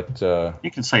 but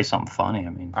you can say something funny. I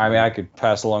mean, I could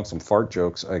pass along some fart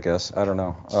jokes, I guess. I don't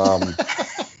know.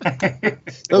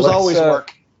 Those always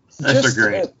work. Those are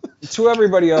great. To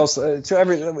everybody else,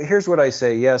 here's what I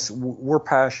say. Yes, we're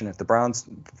passionate. The Browns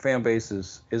fan base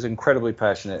is incredibly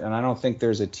passionate, and I don't think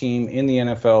there's a team in the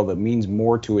NFL that means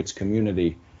more to its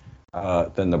community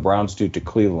than the Browns do to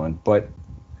Cleveland. But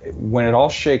when it all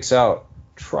shakes out,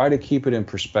 try to keep it in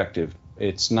perspective.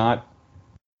 It's not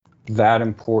that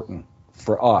important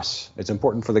for us. It's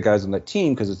important for the guys on the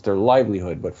team because it's their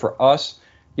livelihood. But for us,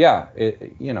 yeah,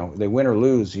 they win or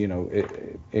lose,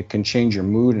 it can change your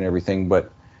mood and everything.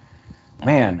 But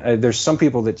man, there's some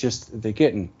people that they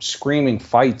get in screaming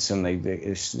fights and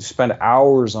they spend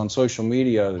hours on social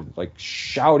media like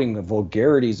shouting the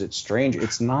vulgarities at strangers.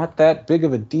 It's not that big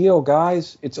of a deal,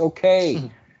 guys. It's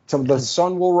okay. So the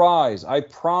sun will rise. I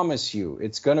promise you,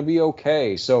 it's going to be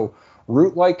okay. So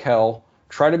root like hell.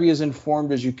 Try to be as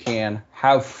informed as you can.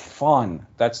 Have fun.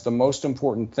 That's the most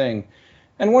important thing.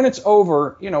 And when it's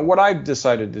over, what I've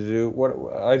decided to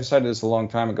do, I decided this a long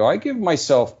time ago, I give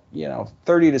myself,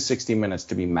 30 to 60 minutes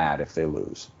to be mad if they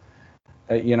lose.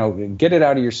 Get it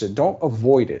out of your system. Don't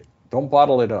avoid it. Don't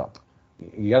bottle it up.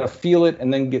 You got to feel it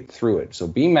and then get through it. So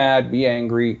be mad, be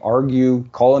angry, argue,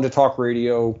 call into talk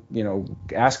radio,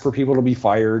 ask for people to be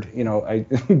fired,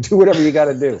 do whatever you got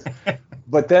to do.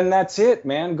 But then that's it,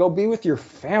 man. Go be with your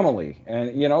family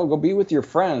and, go be with your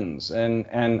friends and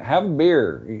have a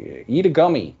beer, eat a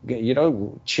gummy,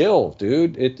 chill,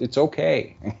 dude. It's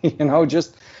okay.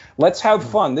 Just let's have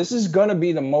fun. This is going to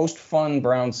be the most fun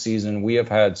Browns season we have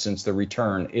had since the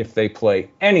return if they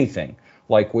play anything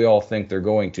like we all think they're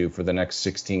going to for the next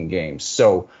 16 games.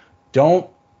 So don't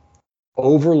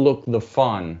overlook the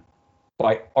fun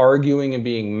by arguing and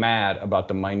being mad about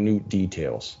the minute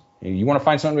details. You want to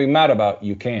find something to be mad about,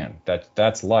 you can.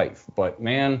 That's life. But,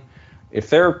 man, if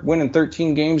they're winning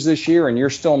 13 games this year and you're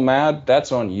still mad,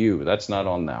 that's on you. That's not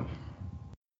on them.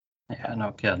 Yeah,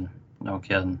 no kidding. No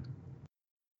kidding.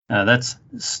 That's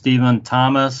Stephen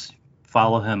Thomas.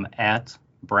 Follow him at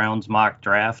Browns Mock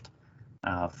Draft.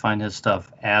 Find his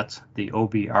stuff at the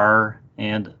OBR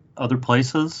and other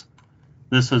places.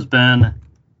 This has been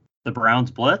the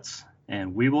Browns Blitz,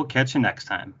 and we will catch you next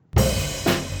time.